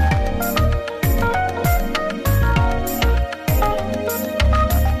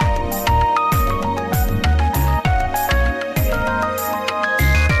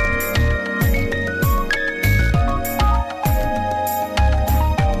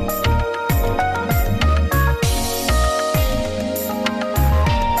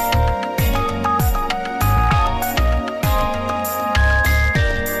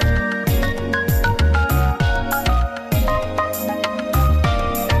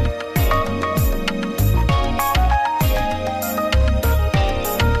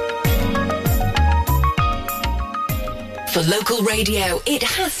 For local radio, it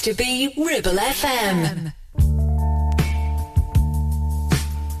has to be Ribble FM.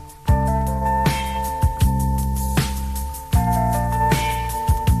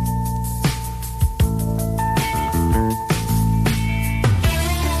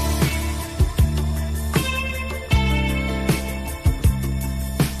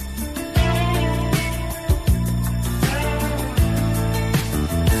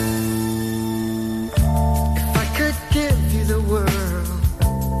 If I could give you the world,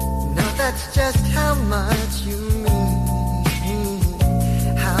 now that's just how much you mean,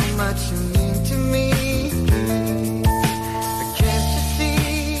 how much you mean to me. But can't you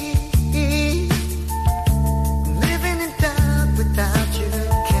see, living in doubt without you,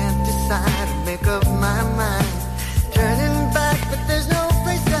 can't decide or make up my mind, turning back but there's no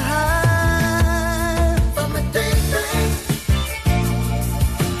place to hide from a daydream.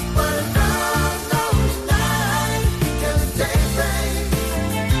 What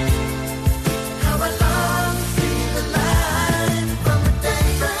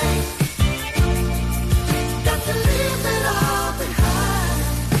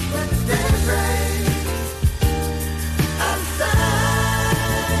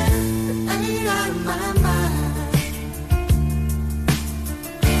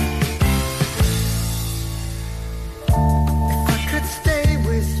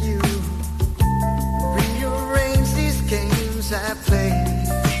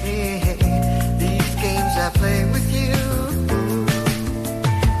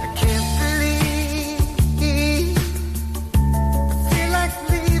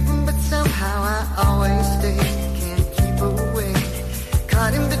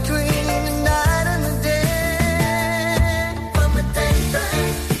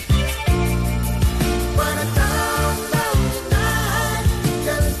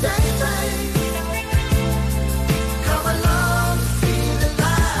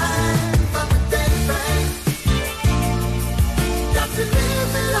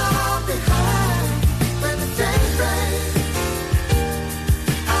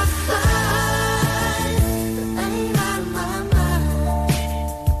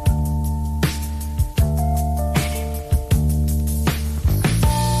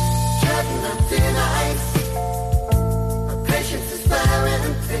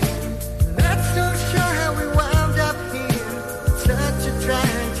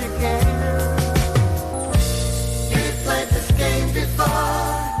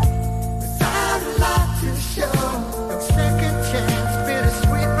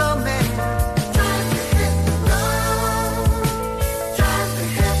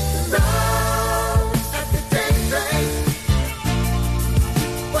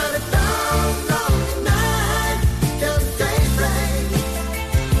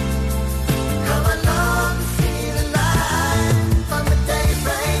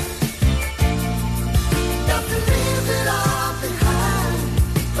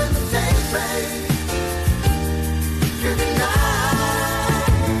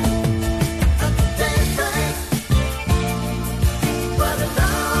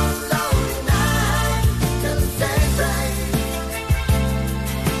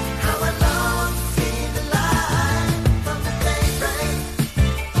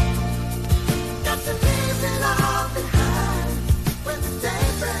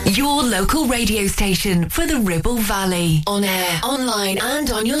Your local radio station for the Ribble Valley. On air, online and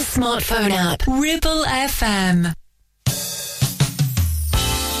on your smartphone app. Ribble FM.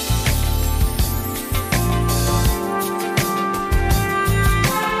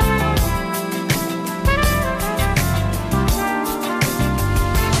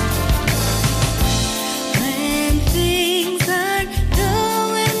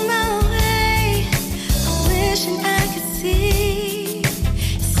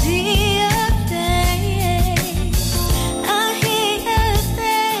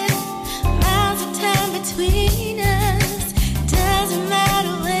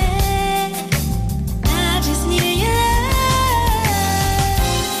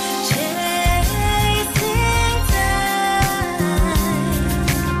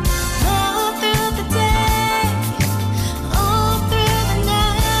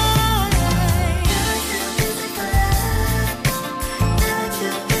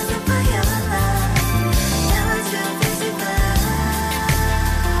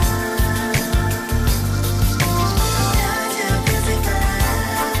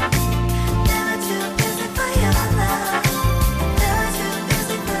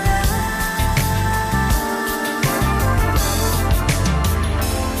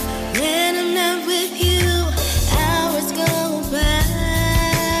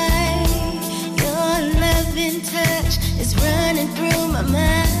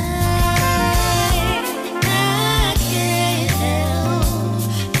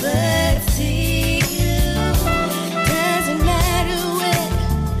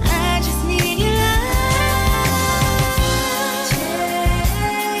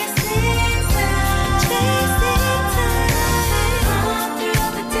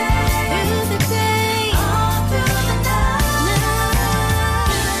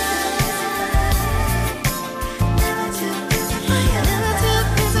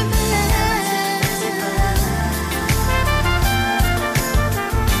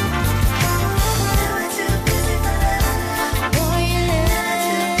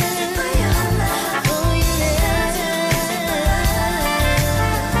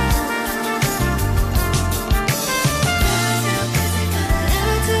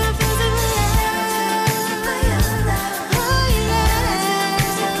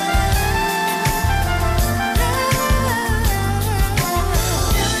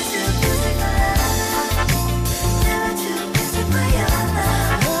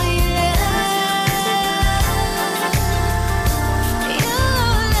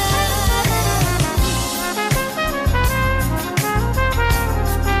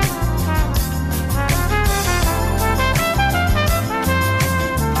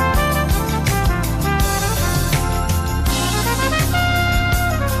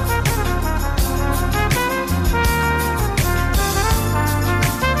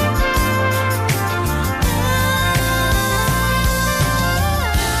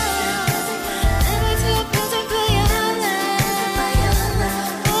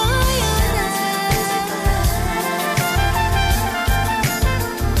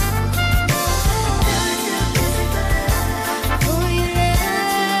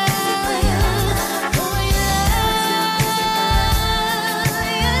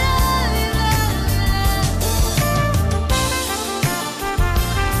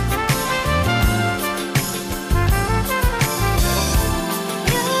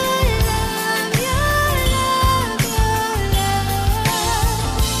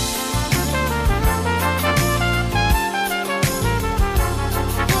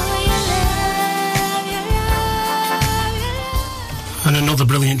 Another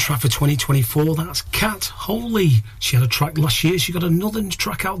brilliant track for 2024, that's Kat Holy. She had a track last year, she got another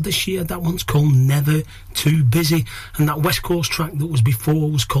track out this year, that one's called Never Too Busy, and that West Coast track that was before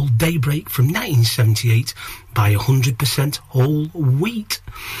was called Daybreak from 1978 by 100% Whole Wheat.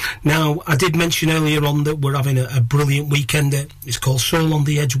 Now, I did mention earlier on that we're having a brilliant weekend. It's called Soul on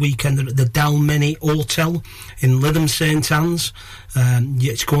the Edge weekend at the Dalmeny Hotel in Lytham St Anne's.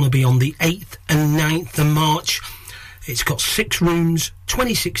 It's going to be on the 8th and 9th of March. It's got 6 rooms,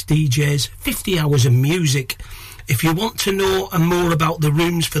 26 DJs, 50 hours of music. If you want to know more about the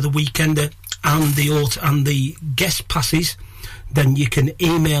rooms for the weekend and the guest passes, then you can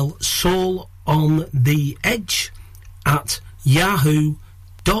email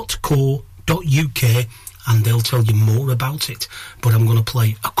soulontheedge@yahoo.co.uk and they'll tell you more about it. But I'm going to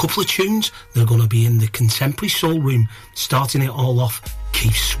play a couple of tunes. They're going to be in the Contemporary Soul Room, starting it all off,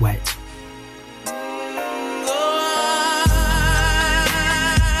 Keith Sweat.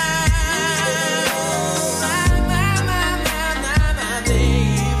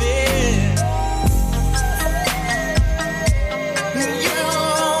 You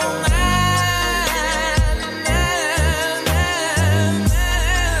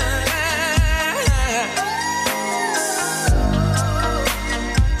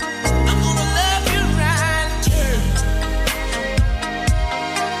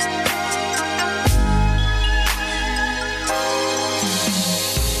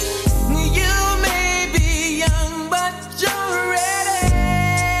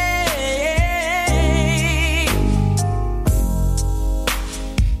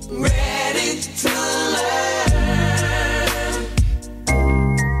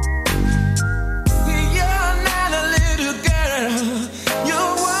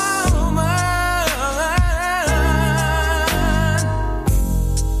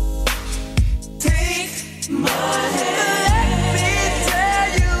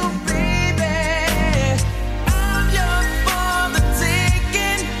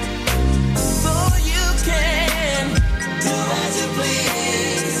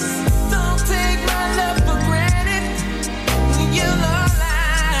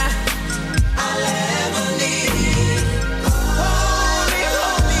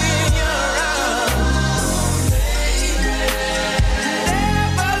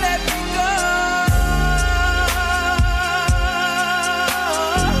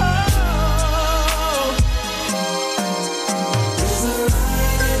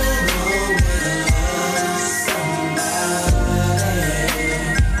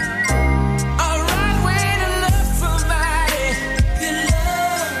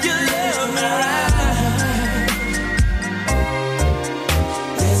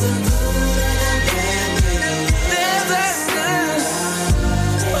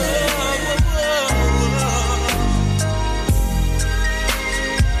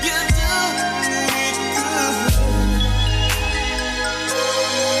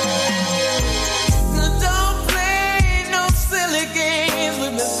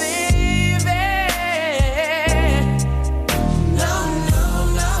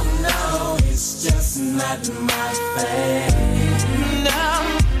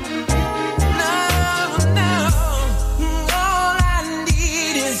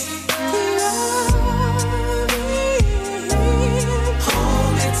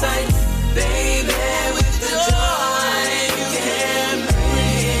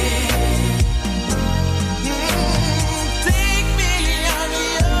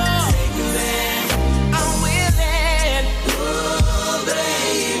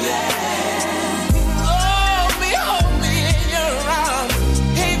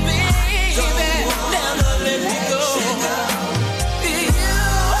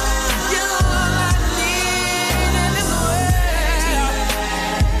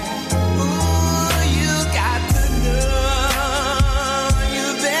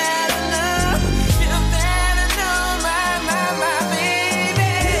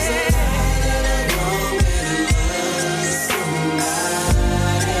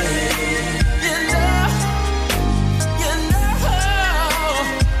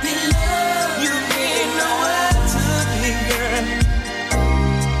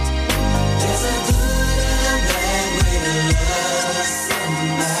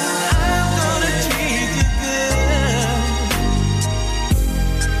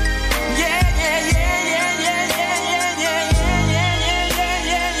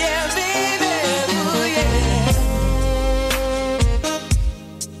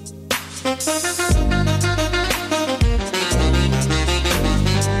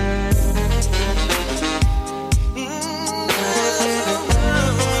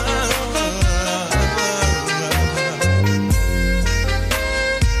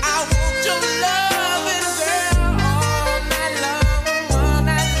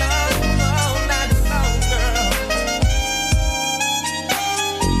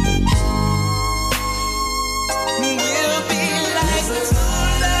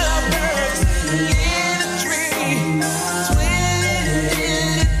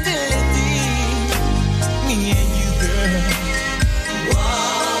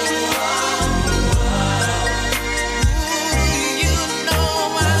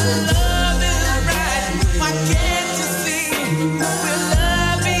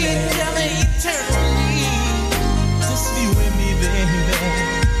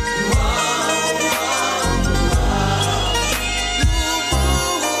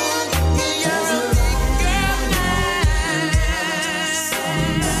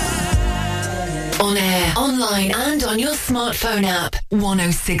On air, online and on your smartphone app.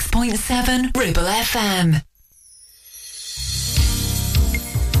 106.7 Ribble FM.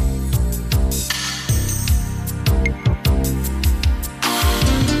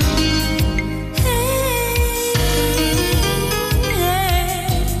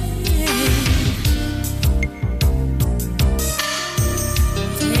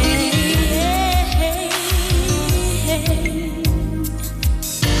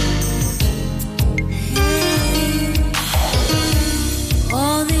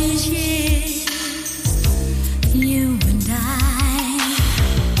 All these years, you and I,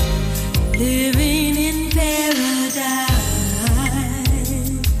 living in paradise.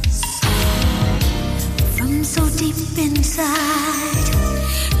 From so deep inside,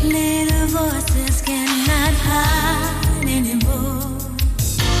 little voices cannot hide anymore.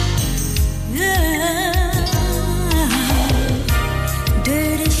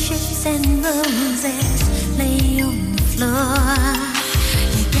 Dirty ships and roses lay on the floor.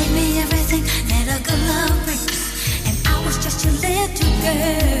 You gave me everything that a good love brings, and I was just your little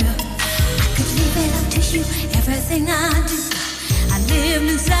girl. I could leave it up to you, everything I do. I lived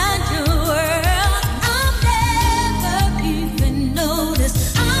inside your world. I've never even noticed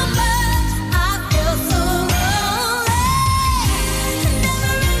how much I feel so lonely.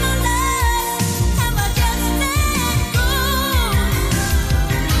 Never in my life have I just let go.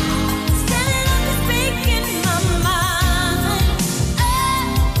 Standing up and speaking my mind.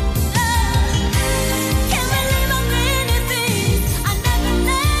 Can't believe how many things I never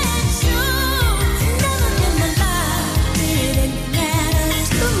let you. Never in my life did it matter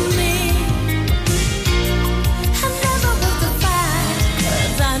to me. I never was the fight,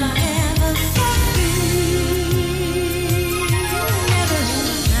 'cause I never felt free. Never in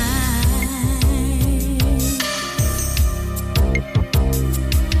my life.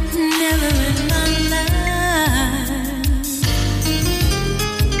 Never in my life.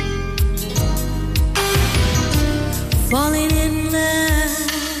 Falling in love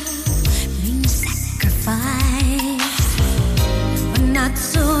means sacrifice, but not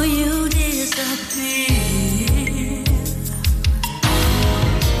so you disappear.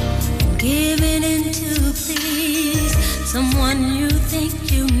 Giving in to please someone you think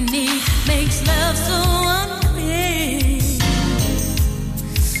you need makes love so unclear.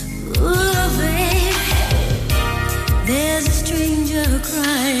 Ooh, baby, there's a stranger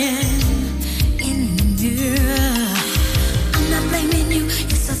crying in the mirror. I'm not blaming you,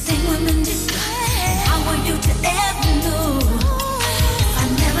 it's a thing women do. And how are you to ever know? If I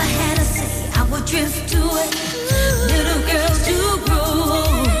never had a say, I would drift away. Little girls do grow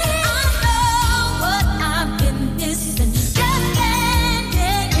old. I know what I've been missing. Just standing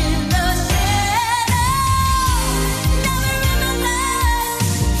in the shadows.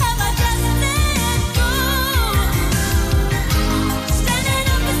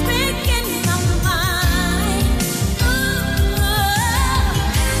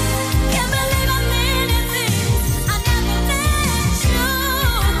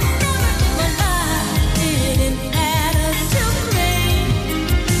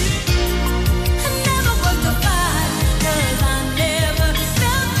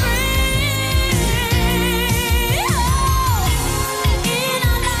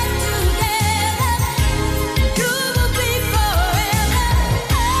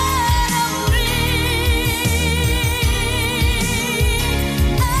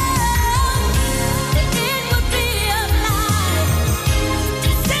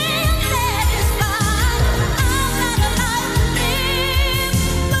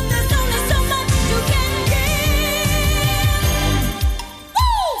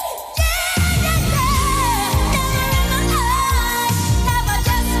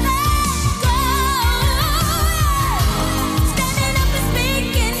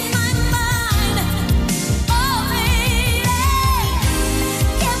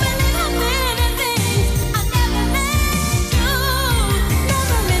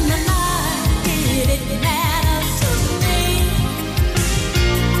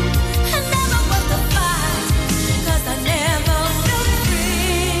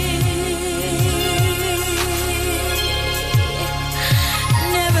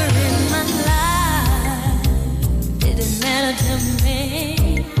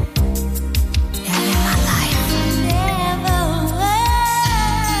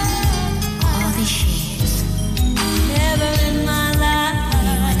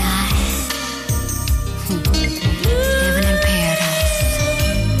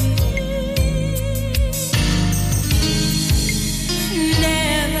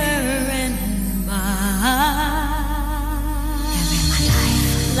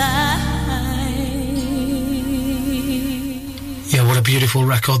 Wonderful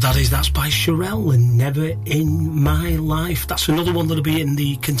record that is. That's by Sherelle and Never in My Life. That's another one that'll be in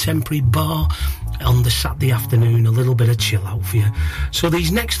the Contemporary Bar on the Saturday afternoon. A little bit of chill out for you. So these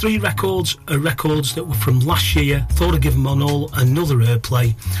next three records are records that were from last year. Thought I'd give them on all another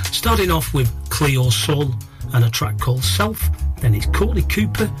airplay. Starting off with Cleo Sol and a track called Self. Then it's Courtney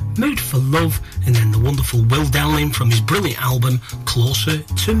Cooper, Mood for Love, and then the wonderful Will Downing from his brilliant album Closer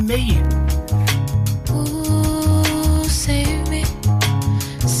to Me. Ooh, save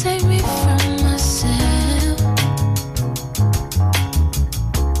me from myself.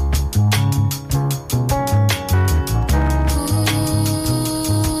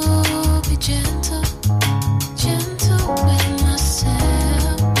 Ooh, be gentle with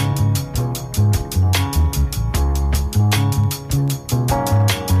myself.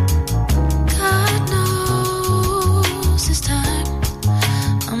 God knows this time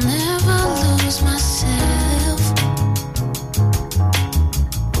I'll never lose myself.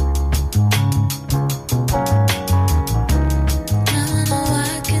 Now I know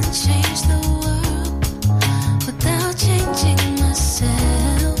I can change the world without changing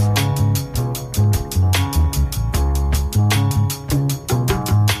myself.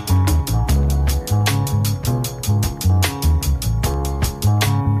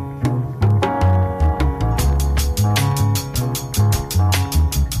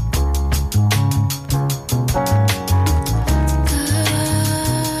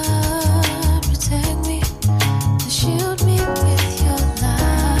 God, protect me, shield me with your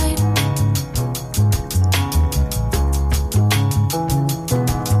light.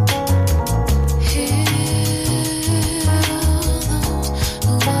 Heal those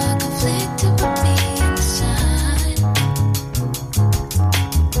who are conflicted with me inside.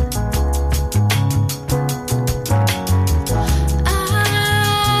 I'm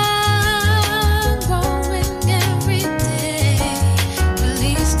growing every day.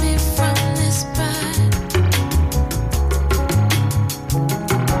 Release me from this pride.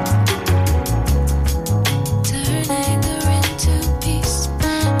 Turn anger into peace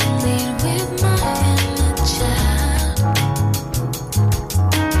and lead with my inner child.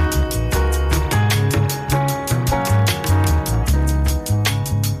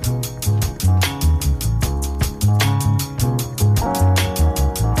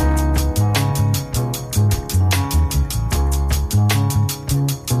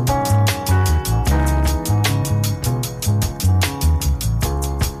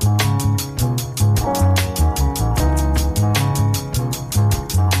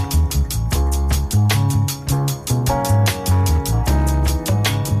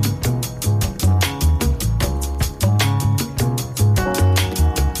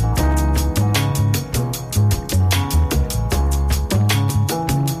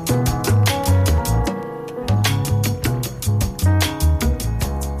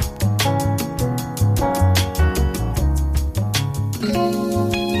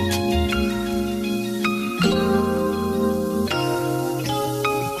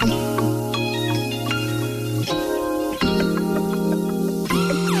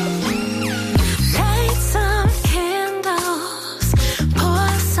 Light some candles, pour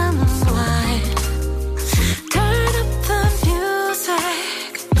some wine, turn up the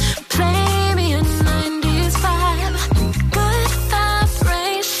music, play me a 90s vibe, good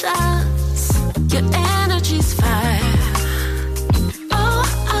vibrations, your energy's fire. Oh,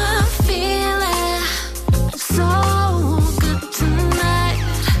 I'm feeling so good tonight,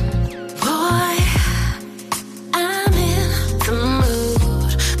 boy. I'm in the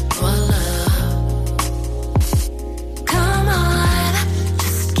mood for love. Come on,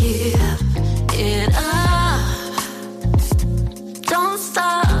 just give it up. Don't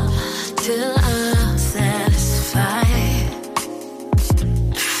stop till I'm satisfied.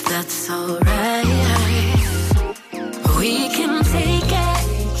 If that's alright, we can take it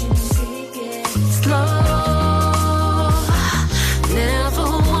slow. Never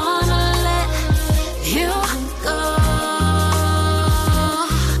wanna let you go.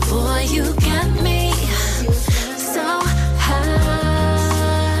 Boy, you get me so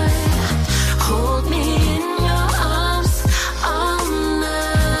high. Hold me in your arms all night.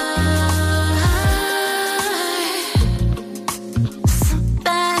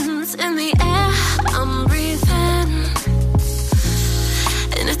 Something's in the air I'm breathing,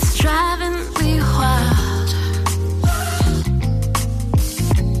 and it's driving me wild.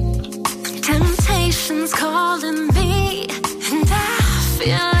 Temptation's calling me, and I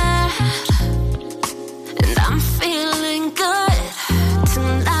feel it, and I'm feeling good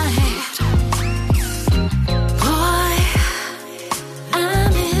tonight. Boy,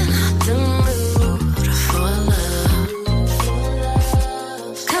 I'm in the mood for love.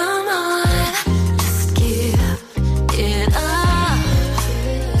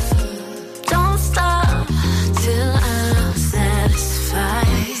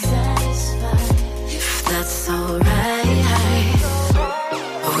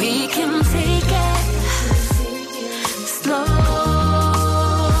 We can take it slow.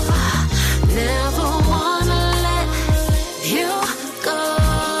 Never wanna let you go.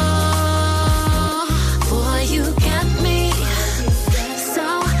 Boy, you get me so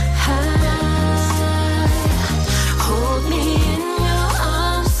high. Hold me in your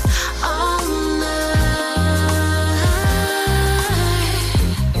arms all night.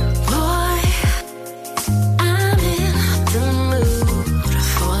 Boy, I'm in the mood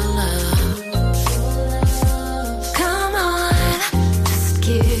for love. Come on, just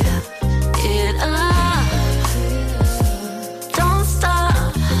give it up. Don't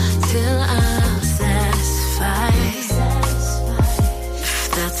stop till I'm satisfied. If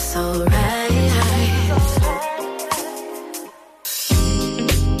that's alright.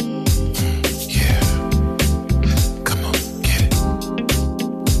 Yeah. Come on, get it.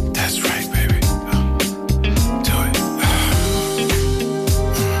 That's right, baby. Do it.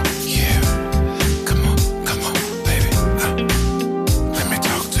 Yeah. Come on, baby. Let me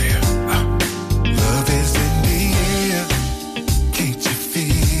talk to you. Love is in the air. Can't you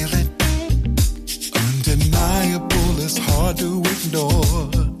feel it? Undeniable, it's hard to ignore.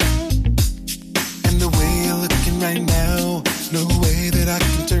 And the way you're looking right now, no way that I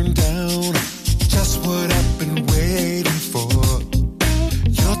can turn down. Just what I've been waiting for.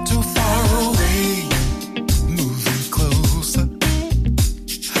 You're too far away, moving closer.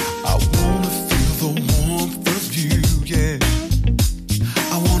 I wanna feel the warmth of you, yeah.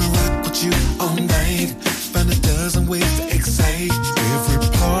 I wanna rock with you all night. Find a dozen ways to excite every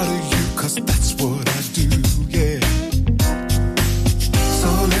part of you, 'cause that's what I do, yeah. So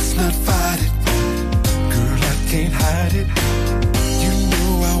let's not fight it, girl, I can't hide it. You know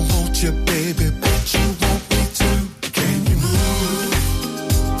I want you, baby, but you want me too. Can you move?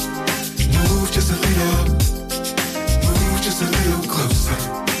 Move just a little. Move just a little closer.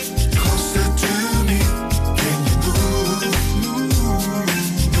 Closer to me. Can you move?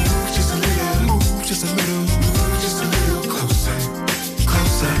 Move just a little. Move just a little. Move just a little closer.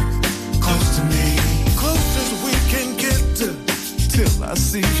 Closer. Close to me. Close as we can get to, till I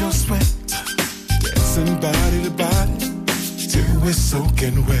see your sweat. Dancing body to body, till we're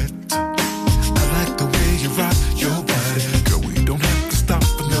soaking wet. I like the way you rock your body. Girl, we don't have to stop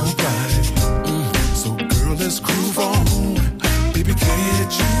for nobody. So girl, let's groove on. Baby,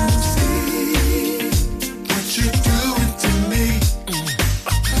 can't you see what you're doing to me?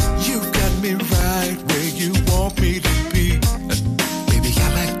 You got me right where you want me to be. Baby, I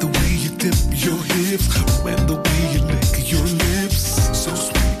like the way you dip your hips and the way you lick your lips. So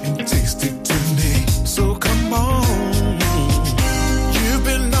sweet and tasty to me. So come on. You've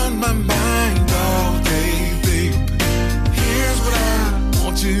been on my mind all day, babe. Here's what I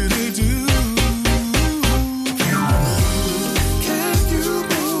want you to do. Can you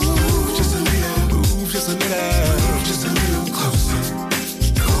move just a little? Move just a little. Move just a little closer.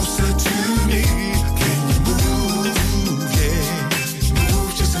 Closer to me. Can you move? Yeah.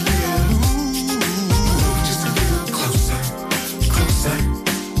 Move just a little. Move just a little closer. Closer.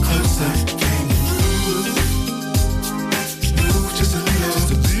 Closer. Can you move? Move just a little.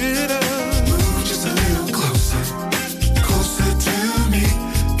 Just a little. Move just a little closer. Closer to me.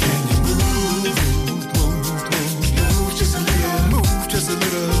 Can you move? Move just a little. Move just a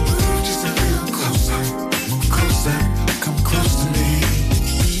little. Move just a little closer. Move closer. Come close to me.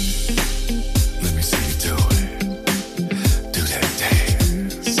 Let me see you do it. Do that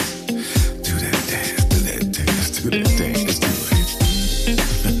dance. Do that dance. Do that dance. Do that dance. Do it.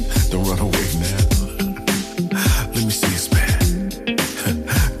 Don't run away now. Let me see you spin.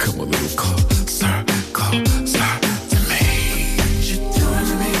 Come a little closer, closer to me. What you doing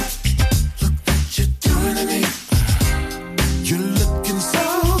to me? Look what you're doing to me. You're looking so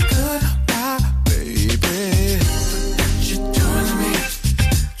good, my baby. Look what you're doing to me.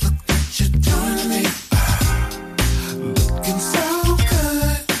 Look what you're doing to me. Looking so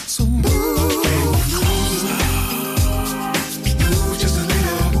good, so move closer. Move just a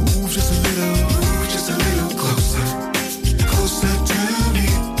little. Move just a little. Move just a little closer. Closer to me.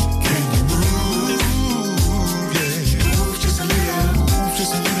 Can you move? Yeah. Move just a little. Move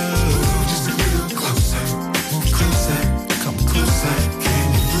just a little. Move just a little closer. Move closer. Come closer. Can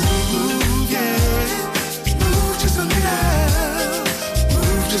you move? Yeah. Move just a little.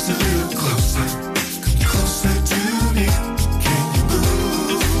 Move just a little closer. Come closer to me. Can you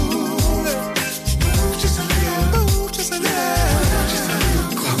move? Move just a little. Move just a little. Move just a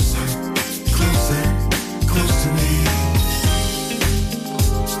little closer. Closer. Close to me.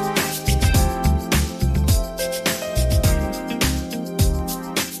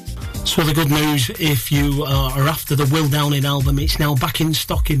 So the good news news. If you are after the Will Downing album, it's now back in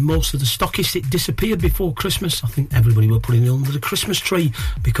stock in most of the stockists. It disappeared before Christmas. I think everybody were putting it under the Christmas tree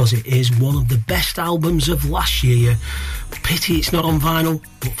because it is one of the best albums of last year. Pity it's not on vinyl,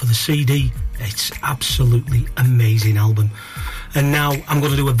 but for the CD, it's absolutely amazing album. And now I'm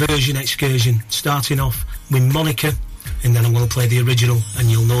going to do a version excursion, starting off with Monica, and then I'm going to play the original, and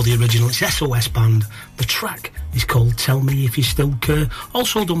you'll know the original. It's SOS Band. The track is called Tell Me If You Still Care,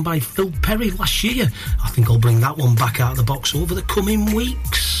 also done by Phil Perry last year. I think I'll bring that one back out of the box over the coming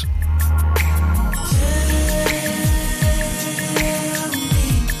weeks.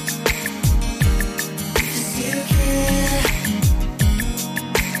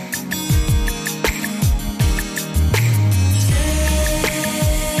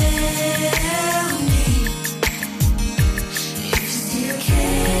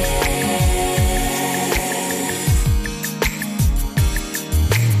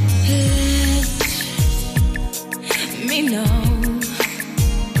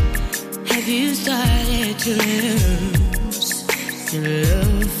 To lose your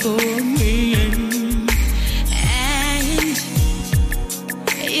love for me, and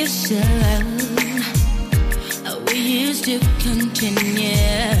if so, will you still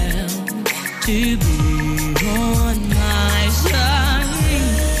continue to be on my side?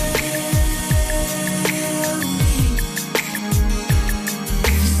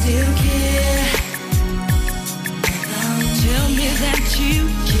 If you still care, tell me that you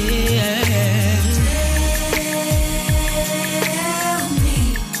care.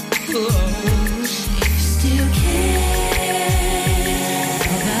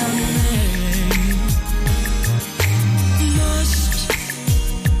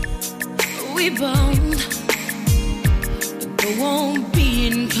 Go on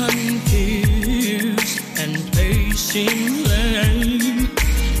being confused and pacing blame.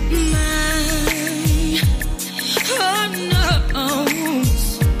 My heart knows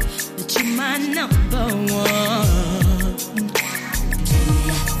that you're my number one. Do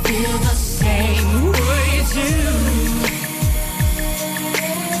you feel the same way too?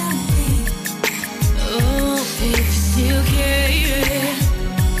 Oh, if you still care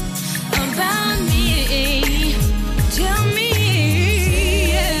about me, tell me.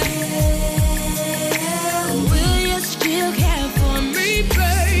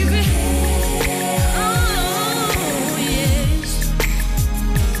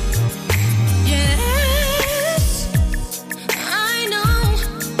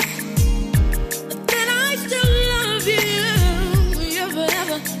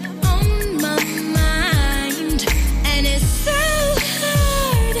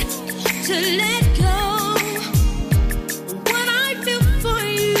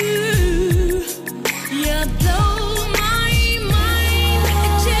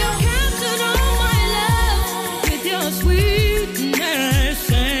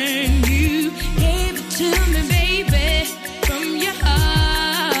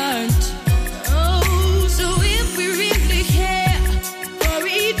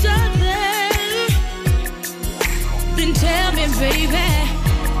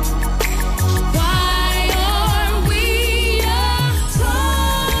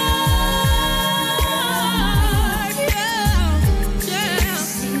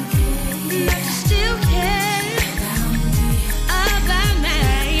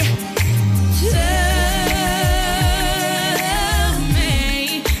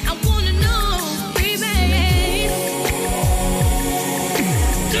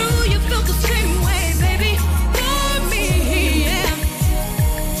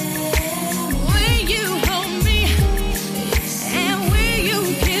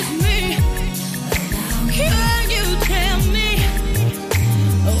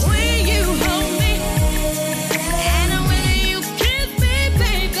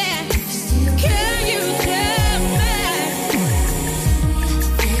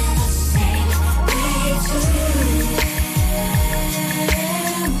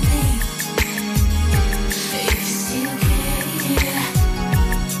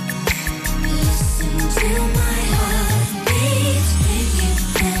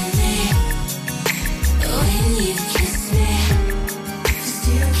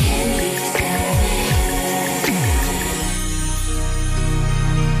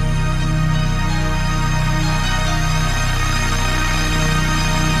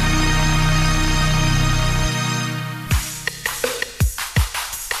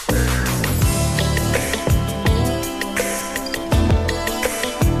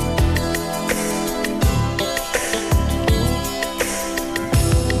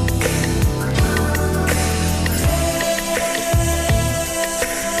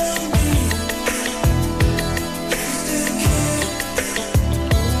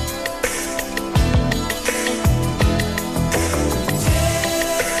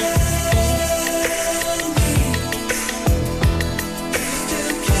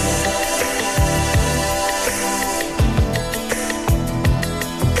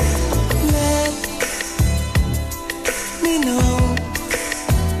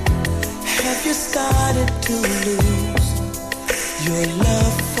 to lose your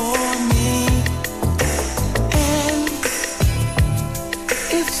love for me? And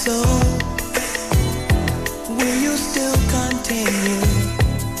if so, will you still continue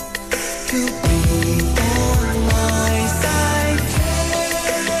to be on my side? Tell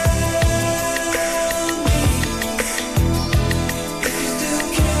me if you still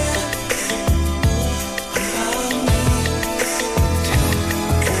care about me. Tell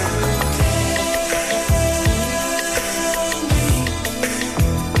me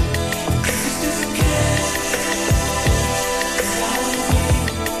if you still care about me.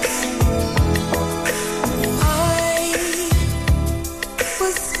 I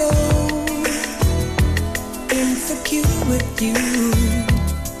was so insecure with you.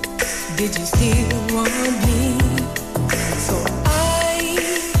 Did you still want me? So I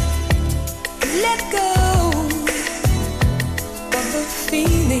let go of the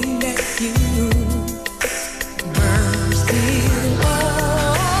feeling that you were still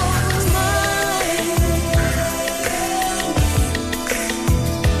was mine.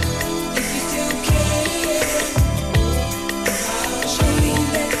 If you still care, show me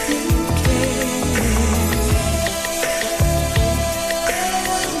that you care.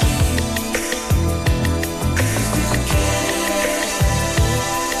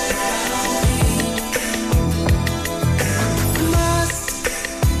 Must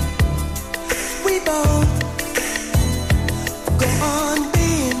we both go on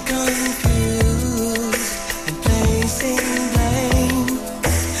being confused and placing blame?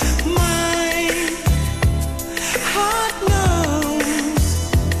 My heart knows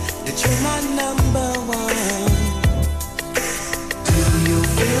that you're my number one. Do you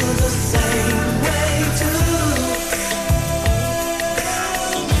feel the same way too?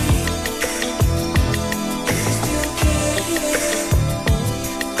 If you still care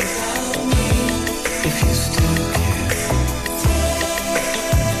about me, if you still care, tell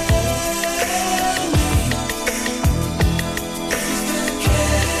me if you still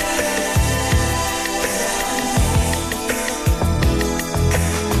care about me.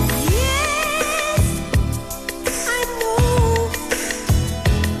 Yes, I know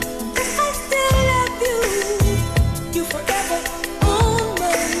that I still love you. You forever on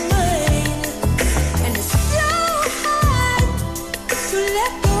my mind, and it's so hard to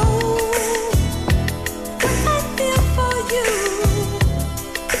let go. What I feel for you,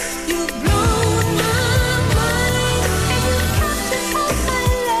 you've blown my mind, and you captured all my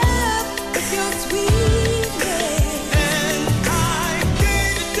love with your sweetness. And I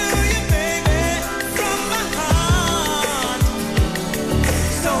gave it to you, baby, from my heart.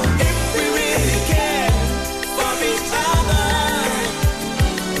 So if we really care for each other,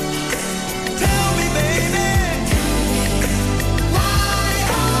 tell me, baby, why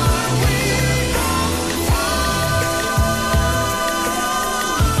are we apart?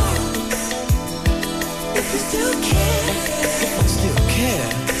 If you still care, if I still care,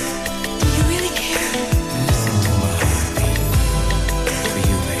 do you really care? Listen to my heartbeat for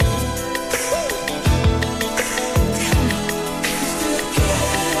you, baby. Tell me if you still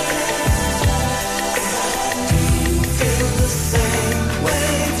care. Do you feel the same way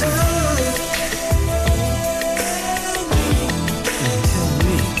too? Tell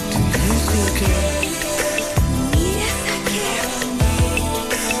me, do you still care? Yes, I care.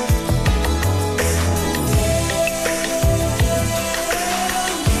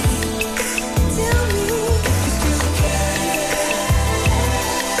 Tell me if you still care.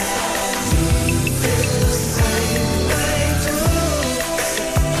 Do you feel the same way too?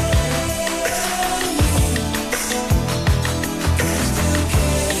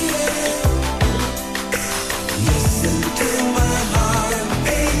 Listen to my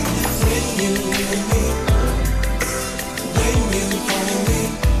heartbeat when you hear me, when you hold me.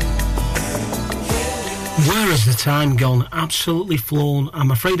 Where has the time gone? Absolutely flown.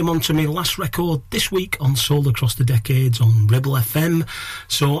 I'm afraid I'm on to my last record this week on Soul Across the Decades on Ribble FM.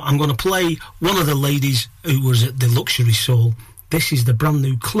 So I'm going to play one of the ladies who was at the Luxury Soul. This is the brand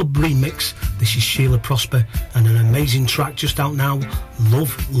new club remix. This is Sheila Prosper and an amazing track just out now,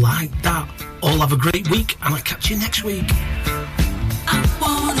 Love Like That. All have a great week and I'll catch you next week. I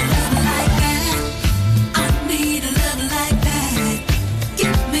want a love like that. I need a love like that.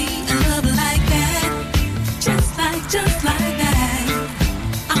 Give me a love like that. Just like that.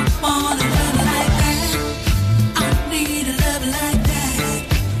 I want a love like that. I need a love like that.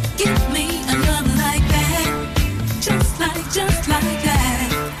 Give me a love like that. Just like that.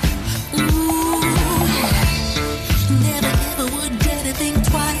 Ooh, never ever would dare to think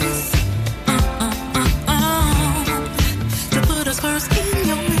twice. To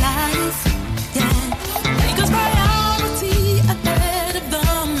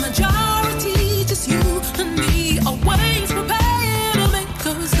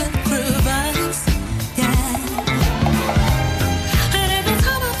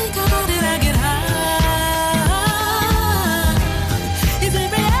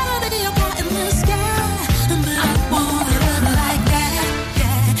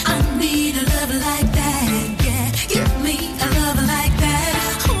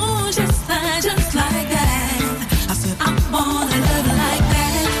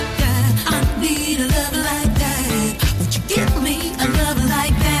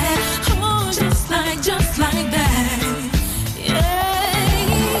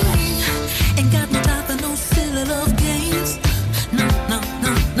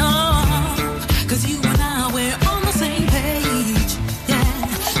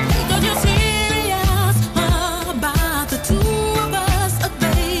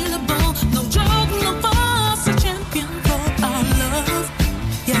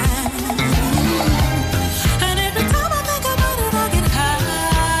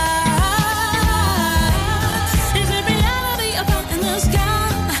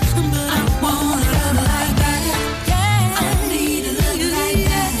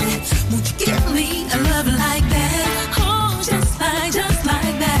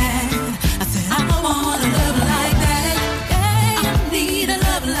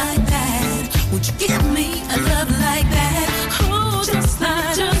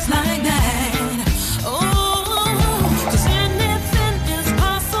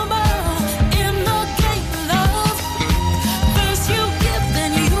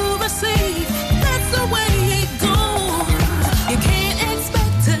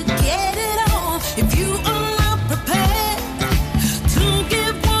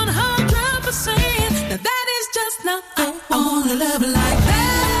love, love.